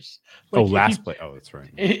 $120,000. Last place. Oh, that's right.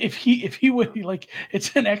 If he would, like,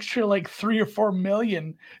 it's an extra like $3 or $4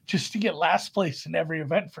 million just to get last place in every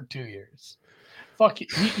event for 2 years. Fuck,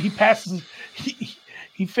 he passes.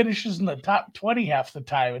 He finishes in the top 20 half the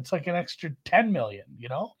time. It's like an extra $10 million.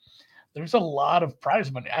 There's a lot of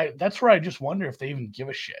prize money. That's where I just wonder if they even give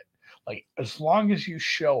a shit. Like, as long as you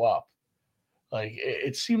show up, like,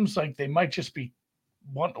 it seems like they might just be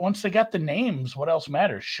once they got the names, what else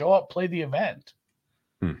matters? Show up, play the event.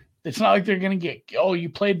 It's not like they're going to get, you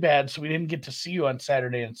played bad, so we didn't get to see you on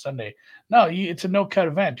Saturday and Sunday. No, it's a no-cut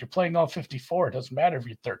event. You're playing all 54. It doesn't matter if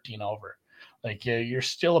you're 13 over. Like, you're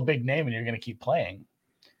still a big name, and you're going to keep playing.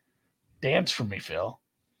 Dance for me, Phil.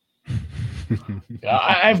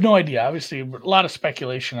 I have no idea. Obviously, a lot of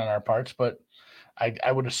speculation on our parts, but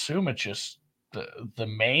I would assume it's just the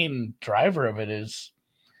main driver of it is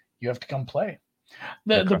you have to come play.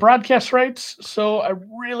 The broadcast rights. So I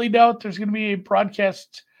really doubt there's going to be a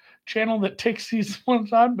broadcast channel that takes these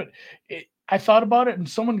ones on. But I thought about it, and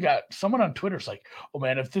someone on Twitter's like, "Oh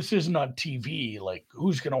man, if this isn't on TV, like,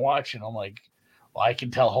 who's going to watch it?" I'm like, "Well, I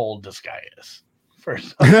can tell how old this guy is."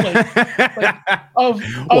 First, well,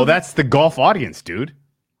 that's the golf audience, dude.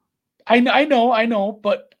 I know,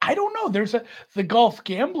 but I don't know. There's the golf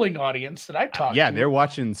gambling audience that I talk to. Yeah, they're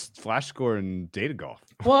watching Flash Score and Data Golf.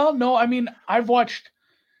 Well, no, I mean, I would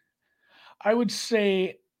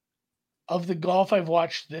say, of the golf I've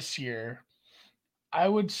watched this year, I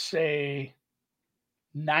would say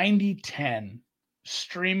 90-10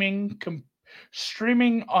 streaming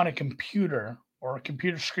on a computer or a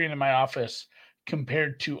computer screen in my office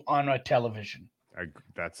compared to on a television.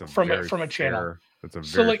 That's from a channel. That's a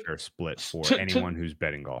very fair split for anyone who's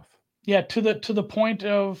betting golf. Yeah, to the point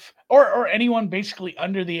of or anyone basically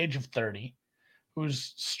under the age of 30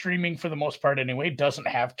 who's streaming for the most part anyway, doesn't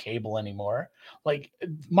have cable anymore. Like,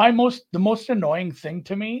 the most annoying thing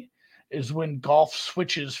to me is when golf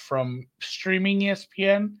switches from streaming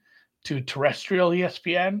ESPN to terrestrial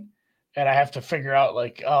ESPN, and I have to figure out,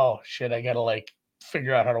 like, oh shit, I gotta like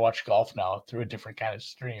figure out how to watch golf now through a different kind of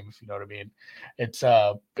stream, if you know what I mean. It's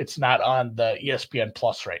not on the ESPN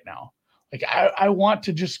Plus right now. Like I want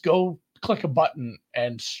to just go click a button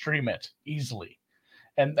and stream it easily.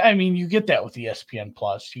 And I mean, you get that with ESPN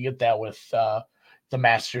Plus. You get that with the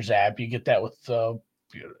Masters app. You get that with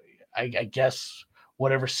I guess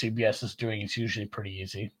whatever CBS is doing is usually pretty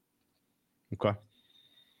easy. Okay.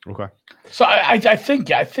 So I think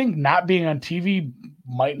not being on TV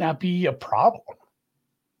might not be a problem.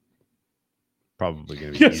 Probably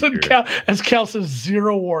going to be yes, and as Cal says,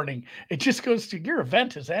 zero warning. It just goes to your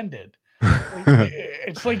event has ended.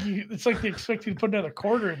 It's like they expect you to put another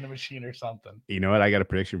quarter in the machine or something. You know what? I got a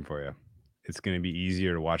prediction for you. It's going to be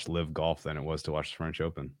easier to watch live golf than it was to watch the French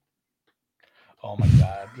Open. Oh my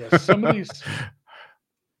God! Yes, some of these.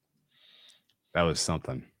 That was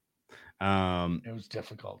something. It was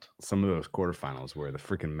difficult. Some of those quarterfinals where the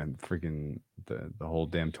whole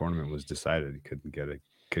damn tournament was decided. You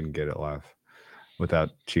couldn't get it live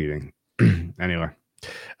without cheating. Anyway,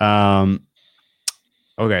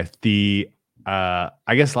 okay. I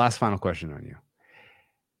guess last final question on you.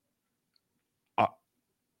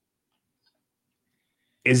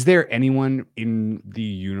 Is there anyone in the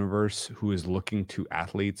universe who is looking to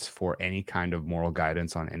athletes for any kind of moral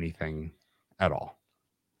guidance on anything at all?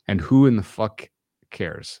 And who in the fuck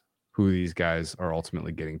cares who these guys are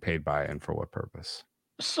ultimately getting paid by and for what purpose?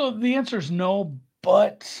 So the answer is no,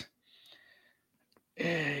 but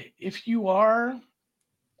if you are,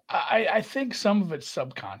 I think some of it's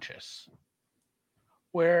subconscious.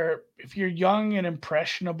 Where if you're young and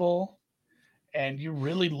impressionable and you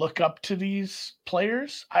really look up to these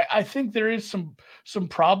players, I think there is some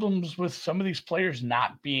problems with some of these players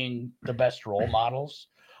not being the best role models.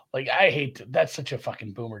 Like that's such a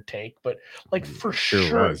fucking boomer take, but like for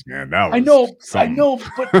sure was, man. That was I know,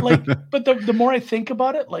 but like, but the more I think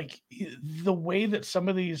about it, like the way that some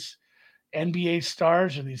of these NBA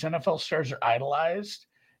stars or these NFL stars are idolized,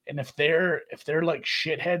 and if they're like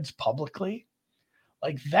shitheads publicly,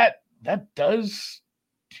 like that does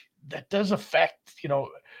affect,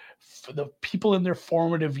 for the people in their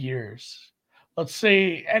formative years. Let's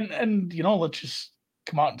say, and let's just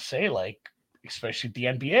come out and say, like, especially at the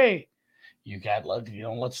NBA, you got,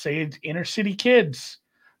 let's say inner city kids,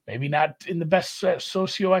 maybe not in the best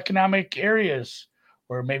socioeconomic areas,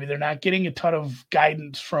 where maybe they're not getting a ton of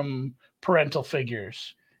guidance from parental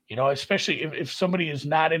figures, especially if somebody is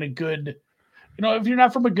not in a good, if you're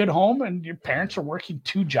not from a good home and your parents are working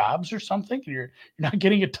 2 jobs or something, you're not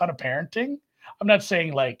getting a ton of parenting. I'm not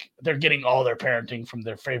saying like they're getting all their parenting from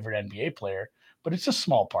their favorite NBA player, but it's a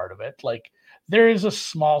small part of it. Like, there is a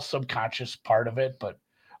small subconscious part of it, but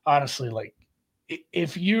honestly, like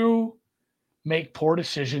if you make poor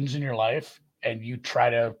decisions in your life and you try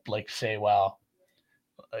to like say, well,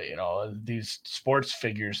 these sports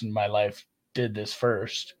figures in my life did this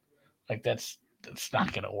first, like that's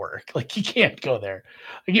not going to work. Like, you can't go there.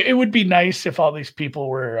 Like, it would be nice if all these people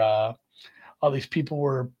were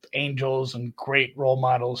angels and great role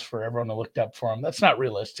models for everyone who looked up for them. That's not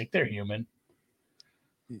realistic. They're human.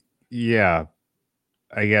 Yeah.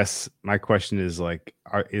 I guess my question is like,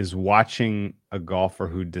 is watching a golfer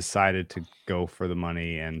who decided to go for the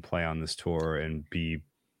money and play on this tour and be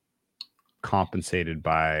compensated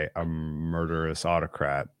by a murderous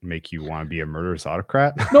autocrat make you want to be a murderous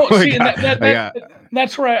autocrat? No, see,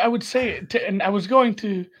 that's where I would say, and I was going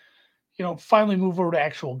to, finally move over to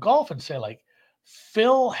actual golf and say, like,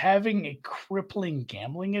 Phil having a crippling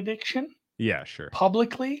gambling addiction, yeah, sure,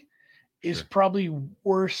 publicly, is probably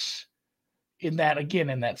worse in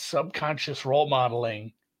that subconscious role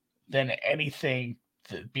modeling than anything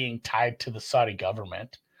being tied to the Saudi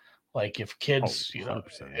government. Like, if kids,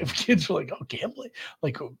 if kids are like, oh, gambling,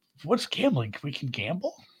 like, what's gambling? We can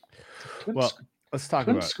gamble. Well, let's talk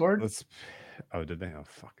about. Scored. Oh, did they? Oh,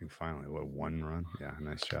 fucking finally! What, 1 run? Yeah,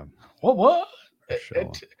 nice job. What?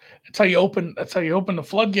 That's how you open. That's how you open the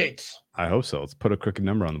floodgates. I hope so. Let's put a crooked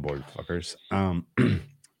number on the board, fuckers.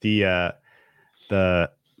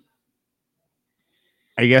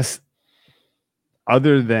 I guess,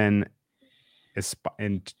 other than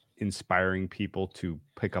inspiring people to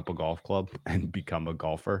pick up a golf club and become a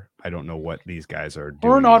golfer, I don't know what these guys are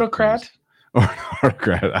doing. Or an autocrat.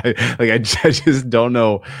 I just don't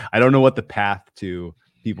know. I don't know what the path to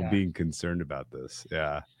people being concerned about this.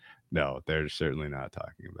 Yeah. No, they're certainly not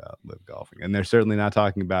talking about live golfing, and they're certainly not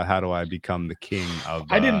talking about how do I become the king of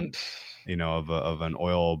of an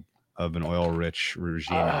oil rich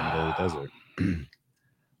regime in the middle of the desert.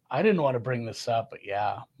 I didn't want to bring this up, but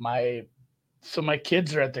yeah, my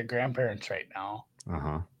kids are at their grandparents right now.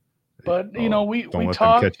 But you know, we don't let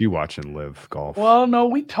talk. them catch you watching live golf. Well, no,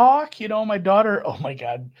 we talk. You know, my daughter. Oh my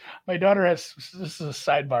God, my daughter has. This is a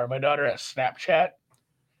sidebar. My daughter has Snapchat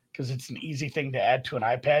because it's an easy thing to add to an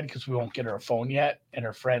iPad because we won't get her a phone yet, and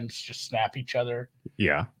her friends just snap each other.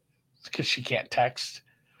 Yeah, because she can't text.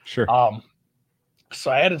 Sure. So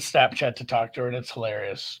I added Snapchat to talk to her, and it's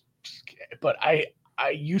hilarious. But I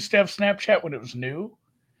used to have Snapchat when it was new,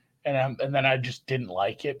 and then I just didn't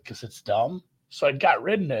like it because it's dumb. So I got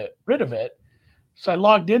rid of it. So I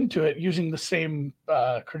logged into it using the same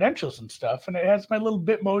credentials and stuff, and it has my little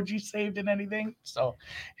Bitmoji saved and anything. So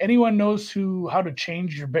anyone knows how to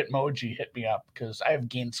change your Bitmoji, hit me up because I have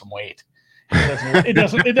gained some weight.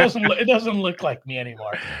 It doesn't look like me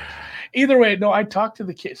anymore. Either way, no, I talk to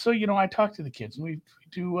the kids. So I talk to the kids, and we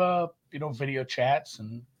do video chats,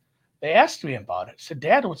 and they asked me about it. I said,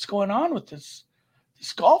 Dad, what's going on with this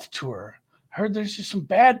golf tour? I heard there's just some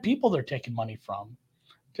bad people they're taking money from.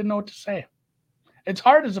 Didn't know what to say. It's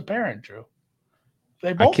hard as a parent, Drew.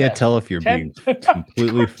 I can't tell if you're being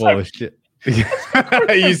completely full of shit.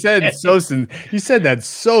 You said that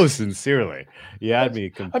so sincerely. You had me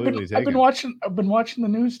completely taken. I've been watching the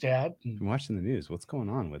news, Dad. Been watching the news. What's going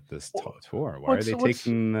on with this tour? Why are they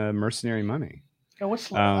taking mercenary money? Yeah,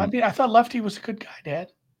 I thought Lefty was a good guy,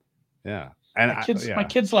 Dad. Yeah, and my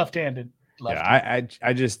kid's left-handed. Yeah,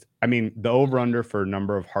 I mean, the over-under for a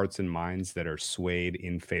number of hearts and minds that are swayed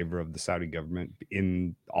in favor of the Saudi government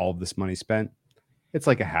in all of this money spent, it's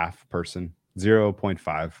like a half person,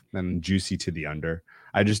 0.5, and juicy to the under.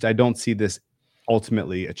 I don't see this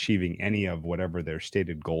ultimately achieving any of whatever their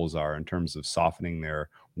stated goals are in terms of softening their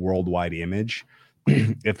worldwide image.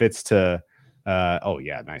 If it's to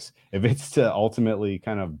if it's to ultimately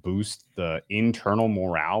kind of boost the internal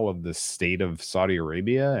morale of the state of Saudi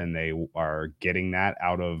Arabia, and they are getting that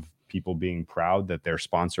out of people being proud that they're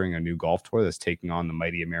sponsoring a new golf tour that's taking on the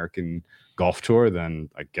mighty American golf tour, then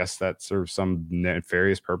I guess that serves some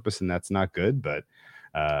nefarious purpose, and that's not good. But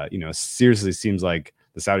seriously, seems like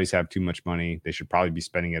the Saudis have too much money. They should probably be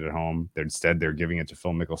spending it at home. Instead, they're giving it to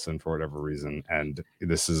Phil Mickelson for whatever reason. And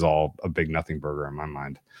this is all a big nothing burger in my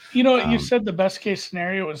mind. You said the best case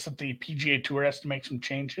scenario is that the PGA Tour has to make some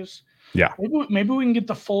changes. Yeah. Maybe we can get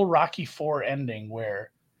the full Rocky IV ending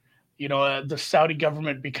where, the Saudi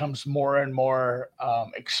government becomes more and more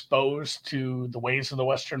exposed to the ways of the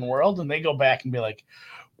Western world. And they go back and be like,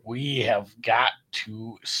 we have got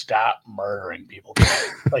to stop murdering people.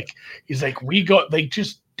 He's like,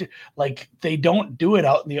 they don't do it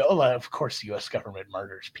out in the of course the U.S. government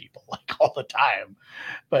murders people all the time,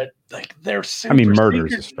 but they're murder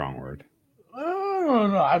is a strong word. I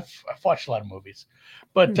don't know. I've watched a lot of movies,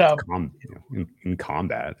 but in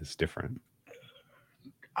combat it's different.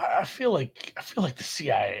 I feel like the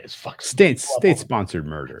CIA is fucking state-sponsored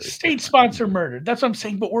murder. State-sponsored murder. That's what I'm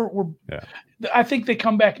saying. But we're I think they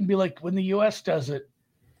come back and be like, when the U.S. does it,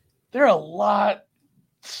 they're a lot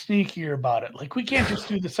sneakier about it. We can't just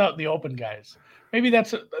do this out in the open, guys. Maybe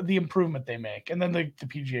that's the improvement they make, and then the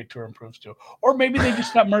PGA Tour improves too. Or maybe they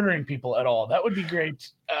just stop murdering people at all. That would be great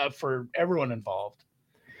for everyone involved.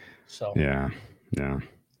 So yeah.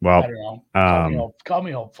 Well, I don't know. Call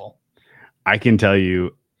me hopeful. I can tell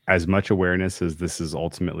you, as much awareness as this is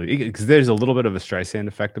ultimately, because there's a little bit of a Streisand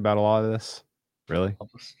effect about a lot of this, really,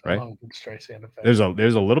 right? Streisand effect. There's a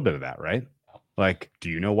little bit of that, right? Do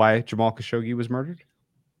you know why Jamal Khashoggi was murdered?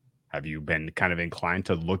 Have you been kind of inclined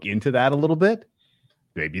to look into that a little bit?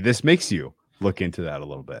 Maybe this makes you look into that a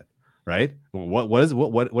little bit, right?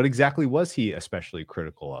 What exactly was he especially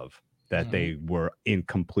critical of that they were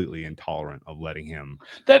completely intolerant of letting him?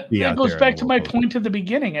 That goes back to my point at the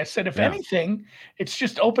beginning. I said, if anything, it's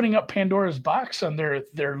just opening up Pandora's box on their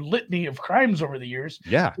litany of crimes over the years.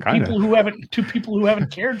 Yeah, kind of. To people who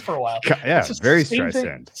haven't cared for a while. Yeah, very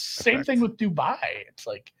Streisand. Same thing with Dubai. It's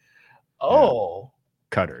like, Qatar,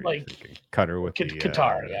 Qatar with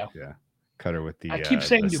Qatar, yeah. Qatar with the. I keep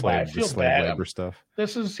saying Dubai. I feel bad. Labor stuff.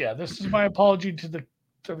 This is my apology to the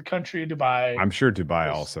country of Dubai. I'm sure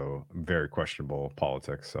Dubai also very questionable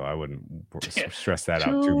politics, so I wouldn't stress that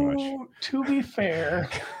out too much. To be fair,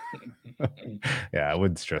 yeah, I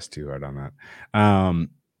wouldn't stress too hard on that. All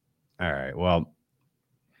right, well,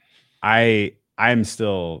 I'm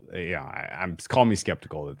still, call me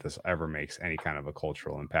skeptical that this ever makes any kind of a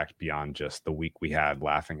cultural impact beyond just the week we had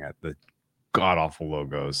laughing at the god awful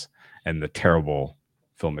logos and the terrible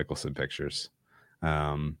Phil Mickelson pictures.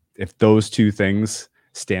 If those two things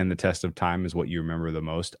stand the test of time is what you remember the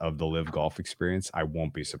most of the live golf experience, I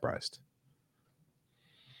won't be surprised.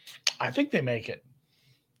 I think they make it.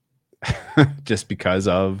 Just because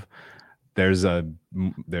of there's an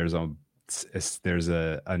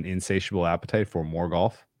insatiable appetite for more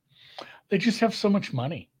golf. They just have so much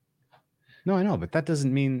money. No, I know, but that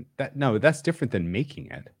doesn't mean that. No, that's different than making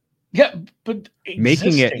it. Yeah, but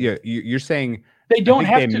Making it, existing. you're saying They don't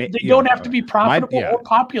have to. They don't have to be profitable or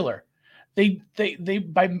popular. They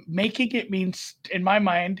by making it means, in my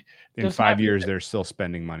mind, in 5 years they're still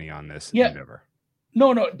spending money on this endeavor.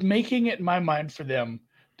 No, making it in my mind for them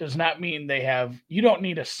does not mean they have. You don't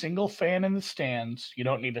need a single fan in the stands. You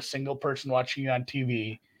don't need a single person watching you on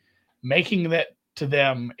TV. Making that to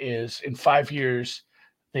them is, in 5 years,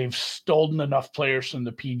 they've stolen enough players from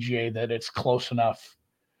the PGA that it's close enough.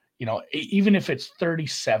 You know, even if it's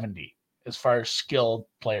 30-70 as far as skilled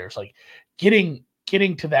players, like getting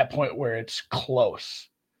to that point where it's close,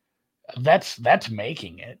 that's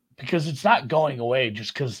making it, because it's not going away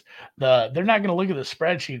just because they're not going to look at the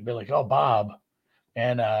spreadsheet and be like, oh, Bob,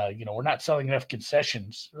 and we're not selling enough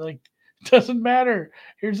concessions. They're like, it doesn't matter.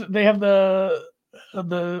 They have the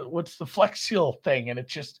what's the Flex Seal thing, and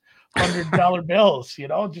it's just $100 bills,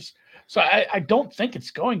 just. So I don't think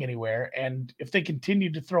it's going anywhere. And if they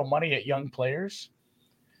continue to throw money at young players,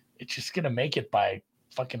 it's just going to make it by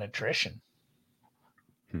fucking attrition.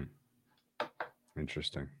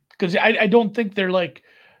 Interesting. Because I don't think they're like,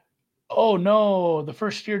 oh no, the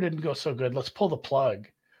first year didn't go so good, let's pull the plug.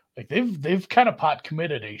 Like they've kind of pot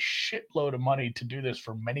committed a shitload of money to do this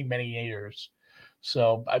for many, many years.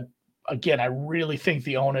 So I really think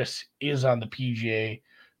the onus is on the PGA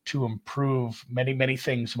to improve many, many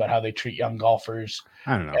things about how they treat young golfers.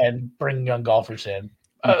 I don't know. And bring young golfers in.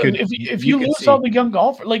 If you lose all the young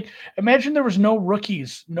golfers, like imagine there was no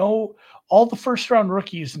rookies, all the first round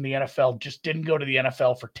rookies in the NFL just didn't go to the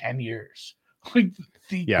NFL for 10 years. Like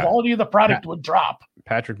the quality of the product would drop.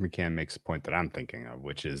 Patrick McCann makes a point that I'm thinking of,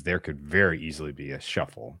 which is there could very easily be a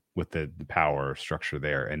shuffle with the power structure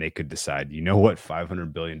there, and they could decide, you know what,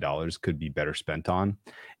 $500 billion could be better spent on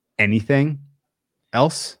anything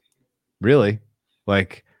else, really,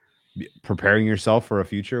 like preparing yourself for a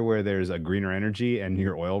future where there's a greener energy and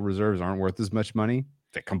your oil reserves aren't worth as much money.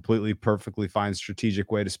 That completely perfectly fine strategic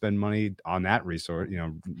way to spend money on that resource,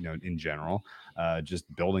 in general, just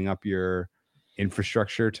building up your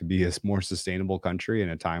infrastructure to be a more sustainable country in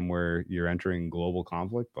a time where you're entering global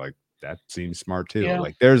conflict. Like that seems smart too. Yeah.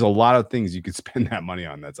 Like there's a lot of things you could spend that money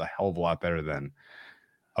on. That's a hell of a lot better than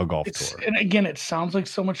a golf tour. And again, it sounds like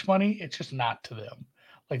so much money. It's just not to them.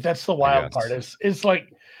 Like that's the wild part is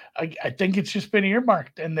like, I think it's just been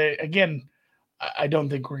earmarked. And I don't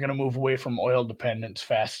think we're going to move away from oil dependence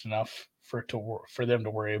fast enough for them to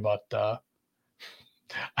worry about.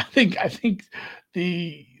 I think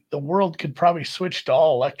the world could probably switch to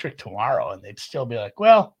all electric tomorrow, and they'd still be like,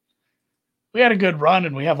 well, we had a good run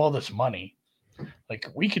and we have all this money. Like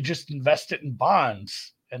we could just invest it in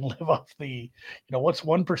bonds and live off the, what's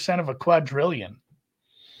 1% of a quadrillion?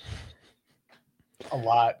 A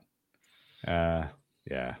lot.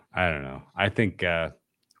 Yeah, I don't know. I think I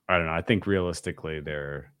don't know. I think realistically,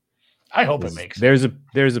 I hope it makes there's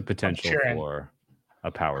a potential for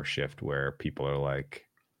a power shift where people are like,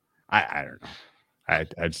 I don't know.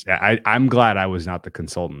 I'm glad I was not the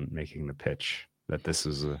consultant making the pitch that this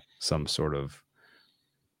is some sort of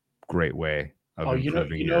great way of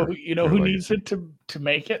improving. Who needs it to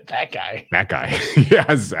make it? That guy.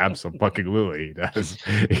 Yes, absolutely. He does.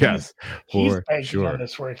 Yes, he's banking on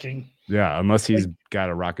this working. Yeah, unless he's got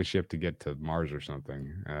a rocket ship to get to Mars or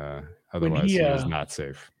something. Otherwise, he is not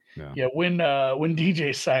safe. Yeah. When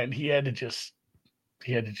DJ signed, he had to just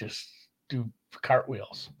do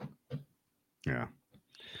cartwheels.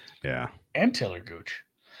 Yeah. And Taylor Gooch.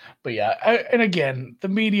 But yeah, and again, the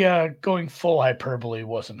media going full hyperbole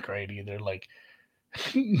wasn't great either. Like,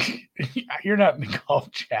 you're not in the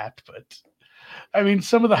golf chat, but I mean,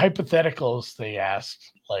 some of the hypotheticals they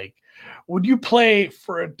asked, like, would you play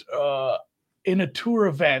for in a tour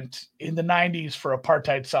event in the 90s for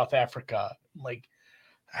apartheid South Africa? Like,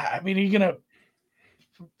 I mean, are you gonna?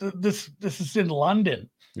 This is in London.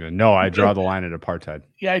 No, I draw the line at apartheid.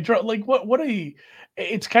 Yeah, I draw like what are you?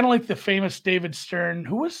 It's kind of like the famous David Stern.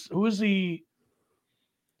 Who was the?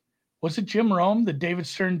 Was it Jim Rome? The David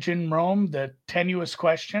Stern, Jim Rome, the tenuous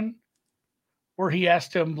question, where he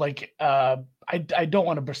asked him like, I don't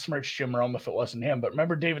want to besmirch Jim Rome if it wasn't him, but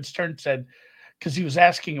remember David Stern said, because he was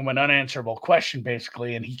asking him an unanswerable question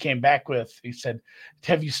basically, and he came back with, he said,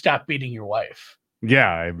 "Have you stopped beating your wife?" Yeah,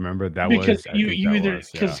 I remember that because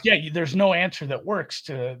there's no answer that works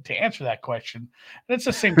to answer that question. And it's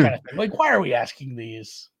the same kind of thing. Like, why are we asking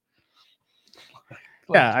these?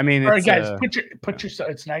 I mean, all right, guys, put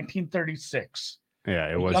yourself. It's 1936.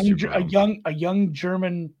 Yeah, it was a young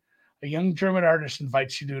German artist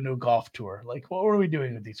invites you to a new golf tour. Like, what are we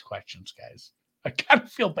doing with these questions, guys? I kind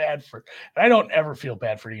of feel bad for, and I don't ever feel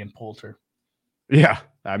bad for Ian Poulter. Yeah.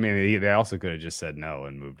 I mean, they also could have just said no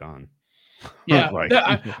and moved on. Yeah. Like,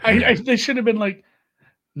 They should have been like,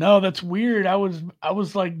 no, that's weird. I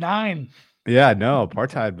was like 9. yeah, no,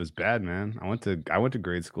 apartheid was bad, man. I went to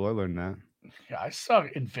grade school. I learned that. Yeah, I saw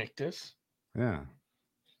Invictus. Yeah.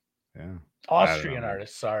 Yeah. Austrian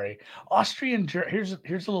artist, sorry. Here's a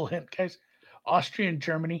little hint, guys. Austria and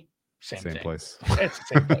Germany, same thing. place. It's the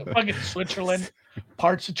same place. Fucking Switzerland,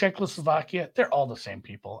 parts of Czechoslovakia, they're all the same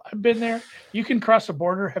people. I've been there. You can cross a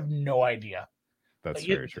border, have no idea. That's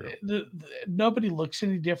very true. Nobody looks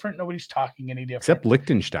any different. Nobody's talking any different. Except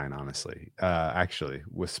Liechtenstein, honestly. Actually,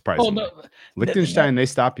 was surprising. Liechtenstein, they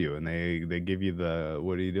stop you and they give you the,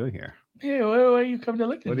 what are you doing here? Yeah, why you come to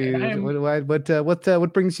Liechtenstein?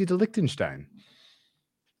 What brings you to Liechtenstein?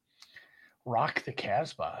 Rock the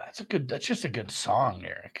Casbah. That's just a good song,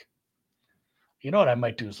 Eric. You know what I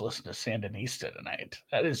might do is listen to Sandinista tonight.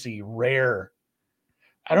 That is the rare.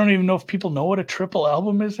 I don't even know if people know what a triple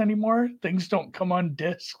album is anymore. Things don't come on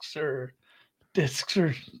discs or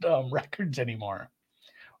records anymore.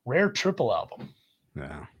 Rare triple album.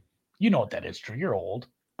 Yeah. You know what that is, Drew. You're old.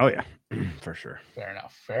 Oh, yeah, for sure. Fair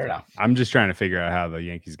enough. I'm just trying to figure out how the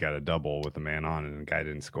Yankees got a double with a man on and the guy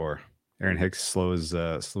didn't score. Aaron Hicks slow as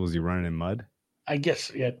he running in mud. I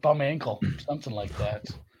guess, yeah, bum ankle, something like that.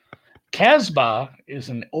 Casbah is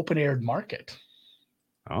an open-aired market.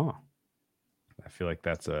 Oh. I feel like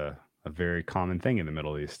that's a very common thing in the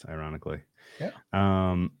Middle East, ironically. Yeah.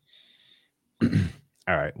 All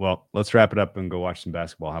right. Well, let's wrap it up and go watch some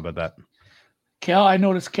basketball. How about that? Cal, I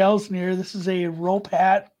noticed Cal's near. This is a rope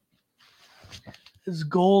hat. It's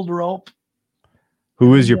gold rope.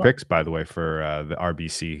 Who is your picks, by the way, for the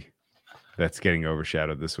RBC that's getting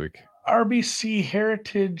overshadowed this week? RBC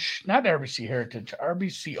Heritage, not RBC Heritage,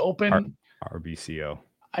 RBC Open. RBCO.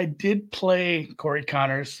 I did play Corey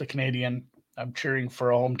Connors, the Canadian. I'm cheering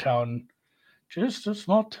for a hometown, just a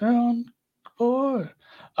small town boy.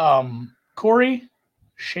 Corey,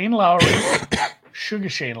 Shane Lowry, Sugar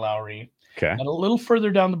Shane Lowry. Okay. And a little further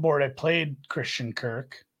down the board, I played Christian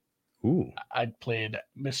Kirk. Ooh. I played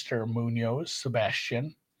Mr. Munoz,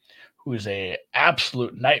 Sebastian, who is a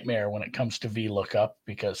absolute nightmare when it comes to VLOOKUP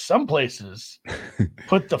because some places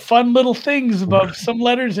put the fun little things above some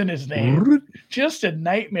letters in his name. Just a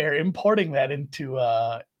nightmare importing that into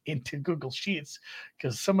Google Sheets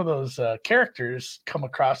because some of those characters come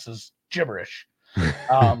across as gibberish.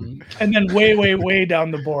 And then way down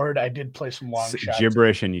the board, I did play some long shots.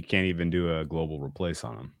 Gibberish, and you can't even do a global replace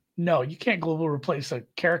on them. No, you can't global replace a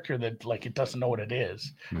character that like it doesn't know what it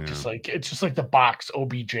is. Yeah. It's just like the box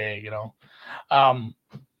OBJ, you know.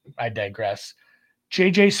 I digress.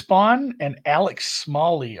 JJ Spawn and Alex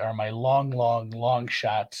Smalley are my long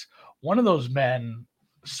shots. One of those men,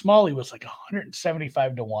 Smalley, was like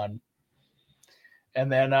 175-1.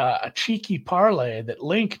 And then a cheeky parlay that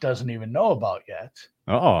Link doesn't even know about yet.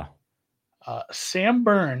 Oh. Sam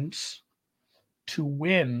Burns to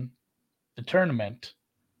win the tournament,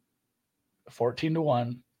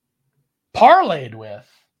 14-1, parlayed with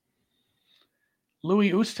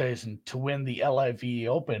Louis Oosthuizen to win the LIV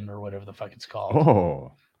Open or whatever the fuck it's called.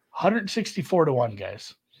 Oh. 164-1,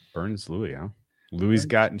 guys. Burns Louis, huh? Louis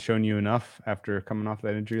gotten shown you enough after coming off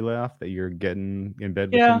that injury layoff that you're getting in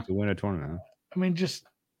bed with him to win a tournament. Huh? I mean, just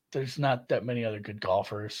there's not that many other good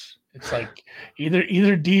golfers. It's like either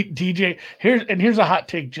DJ here's a hot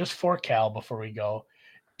take just for Cal before we go.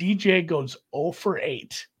 DJ goes 0 for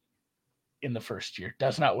 8 in the first year.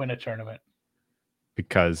 Does not win a tournament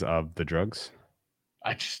because of the drugs.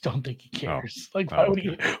 I just don't think he cares. Why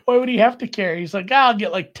would he have to care? He's like, I'll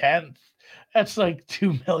get like 10th. That's like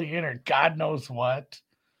 2 million or God knows what.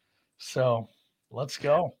 So let's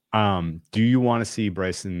go. Do you want to see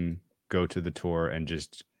Bryson go to the tour and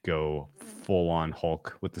just go full on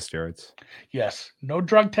Hulk with the steroids? Yes. No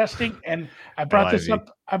drug testing. And I brought this up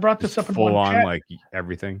in full one on chat. like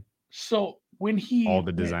everything. So all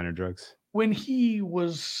the designer drugs. When he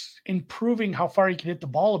was improving how far he could hit the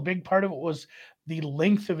ball, a big part of it was the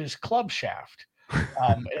length of his club shaft.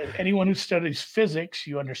 Anyone who studies physics,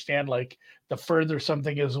 you understand like the further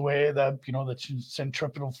something is away, the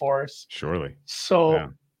centripetal force. Surely. So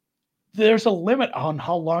there's a limit on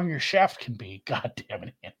how long your shaft can be. God damn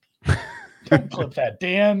it, Andy. Don't clip that,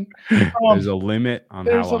 Dan. There's a limit on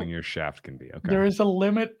how long your shaft can be. Okay. There is a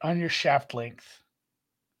limit on your shaft length.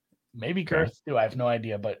 Maybe girth too. I have no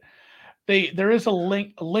idea, but there is a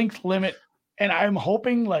length limit. And I'm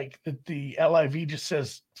hoping like that the LIV just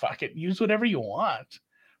says, fuck it, use whatever you want.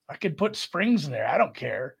 I could put springs in there. I don't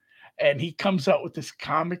care. And he comes out with this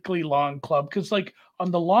comically long club. Cause like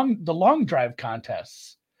on the long drive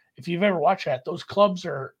contests, if you've ever watched that, those clubs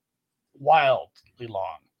are wildly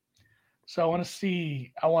long. So I want to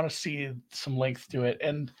see some length to it.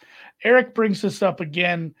 And Eric brings this up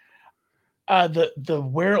again. The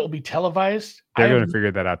where it will be televised. They're going to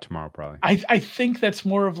figure that out tomorrow, probably. I think that's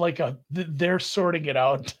more of like they're sorting it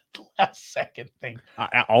out the last second thing.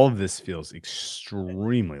 All of this feels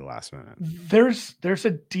extremely last minute. There's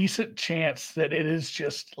a decent chance that it is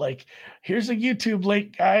just like, here's a YouTube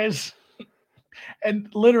link, guys. And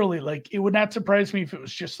literally, like, it would not surprise me if it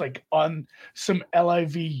was just like on some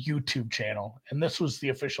LIV YouTube channel, and this was the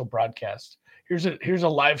official broadcast. Here's a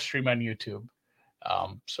live stream on YouTube.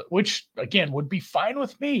 So which again would be fine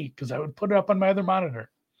with me because I would put it up on my other monitor.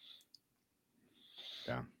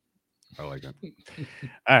 Yeah, I like it.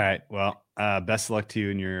 All right. Well, best of luck to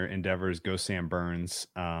you in your endeavors. Go Sam Burns.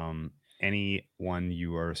 Anyone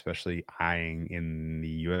you are especially eyeing in the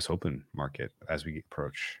U.S. Open market as we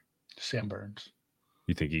approach? Sam Burns.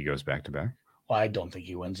 You think he goes back to back? Well, I don't think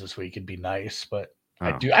he wins this week. It'd be nice, but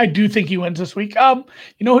I do think he wins this week. You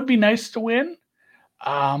know, it'd be nice to win.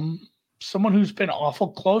 Someone who's been awful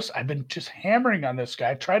close. I've been just hammering on this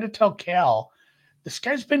guy. I try to tell Cal, this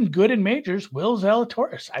guy's been good in majors. Will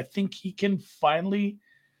Zalatoris. I think he can finally.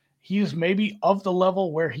 He is maybe of the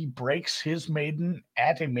level where he breaks his maiden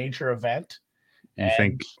at a major event. You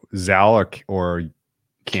think Zal or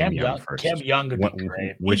Cam Young first? Cam Young would be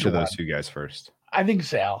great. Which of those two guys first? I think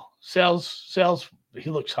Zal. Sal's.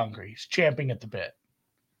 He looks hungry. He's champing at the bit.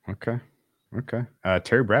 Okay.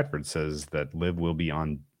 Terry Bradford says that Liv will be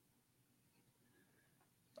on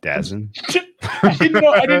Dazen. I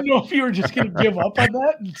didn't know if you were just going to give up on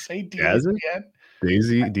that and say Dazen?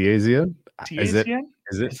 Diazia? Is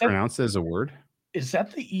it pronounced as a word? Is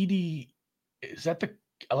that the ED? Is that the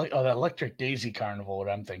Electric Daisy Carnival? What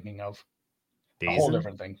I'm thinking of? A whole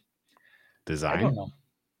different thing. Design? I don't know.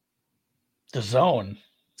 The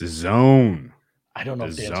Zone. I don't know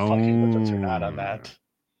if Dan's fucking with us or not on that.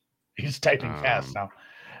 He's typing fast now.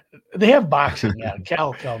 They have boxing. Yeah,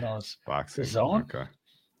 Cal knows. Boxing. The Zone. Okay.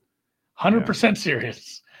 100%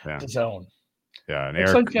 serious. Yeah. The Zone. Yeah, and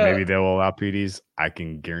Eric, maybe they will allow PEDs. I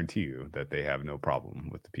can guarantee you that they have no problem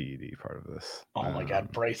with the PED part of this. Oh my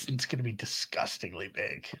God, Bryson's going to be disgustingly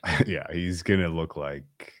big. Yeah, he's going to look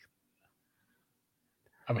like.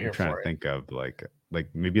 I'm here trying for to it. think of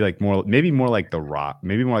maybe more like The Rock,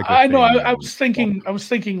 maybe more like. I know. I was thinking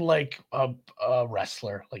like a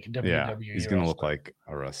wrestler, like a WWE. Yeah, he's going to look like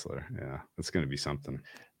a wrestler. Yeah, it's going to be something.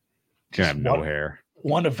 He's going to have no hair.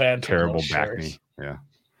 One event, terrible back knee.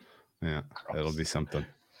 Yeah, it'll be something.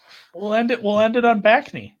 We'll end it on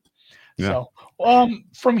back knee. Yeah. So,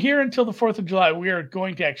 from here until the 4th of July, we are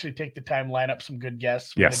going to actually take the time, line up some good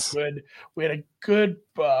guests. We had a good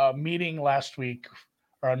meeting last week,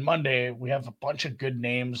 or on Monday. We have a bunch of good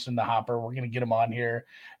names in the hopper. We're going to get them on here,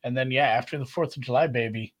 and then after the 4th of July,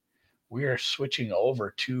 baby, we are switching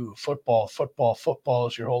over to football. Football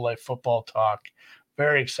is your whole life football talk.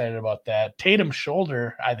 Very excited about that. Tatum's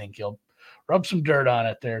shoulder, I think he'll rub some dirt on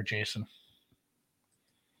it there, Jason.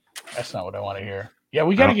 That's not what I want to hear. Yeah,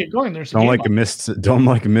 we got to get going. There's don't like a missed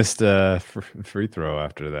free throw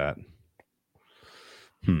after that.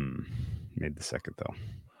 Made the second though.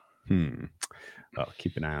 Oh,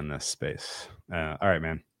 keep an eye on this space. All right,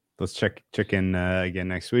 man. Let's check in again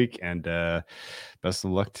next week, and best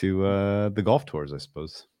of luck to the golf tours, I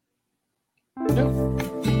suppose. Yep.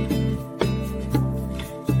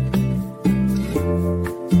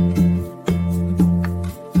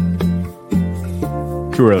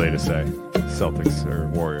 Too early to say Celtics or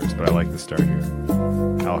Warriors, but I like the start here.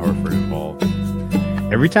 Al Horford involved.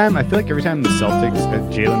 Every time the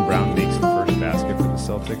Celtics, Jaylen Brown makes the first basket for the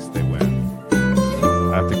Celtics, they win.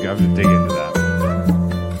 I have to dig into that.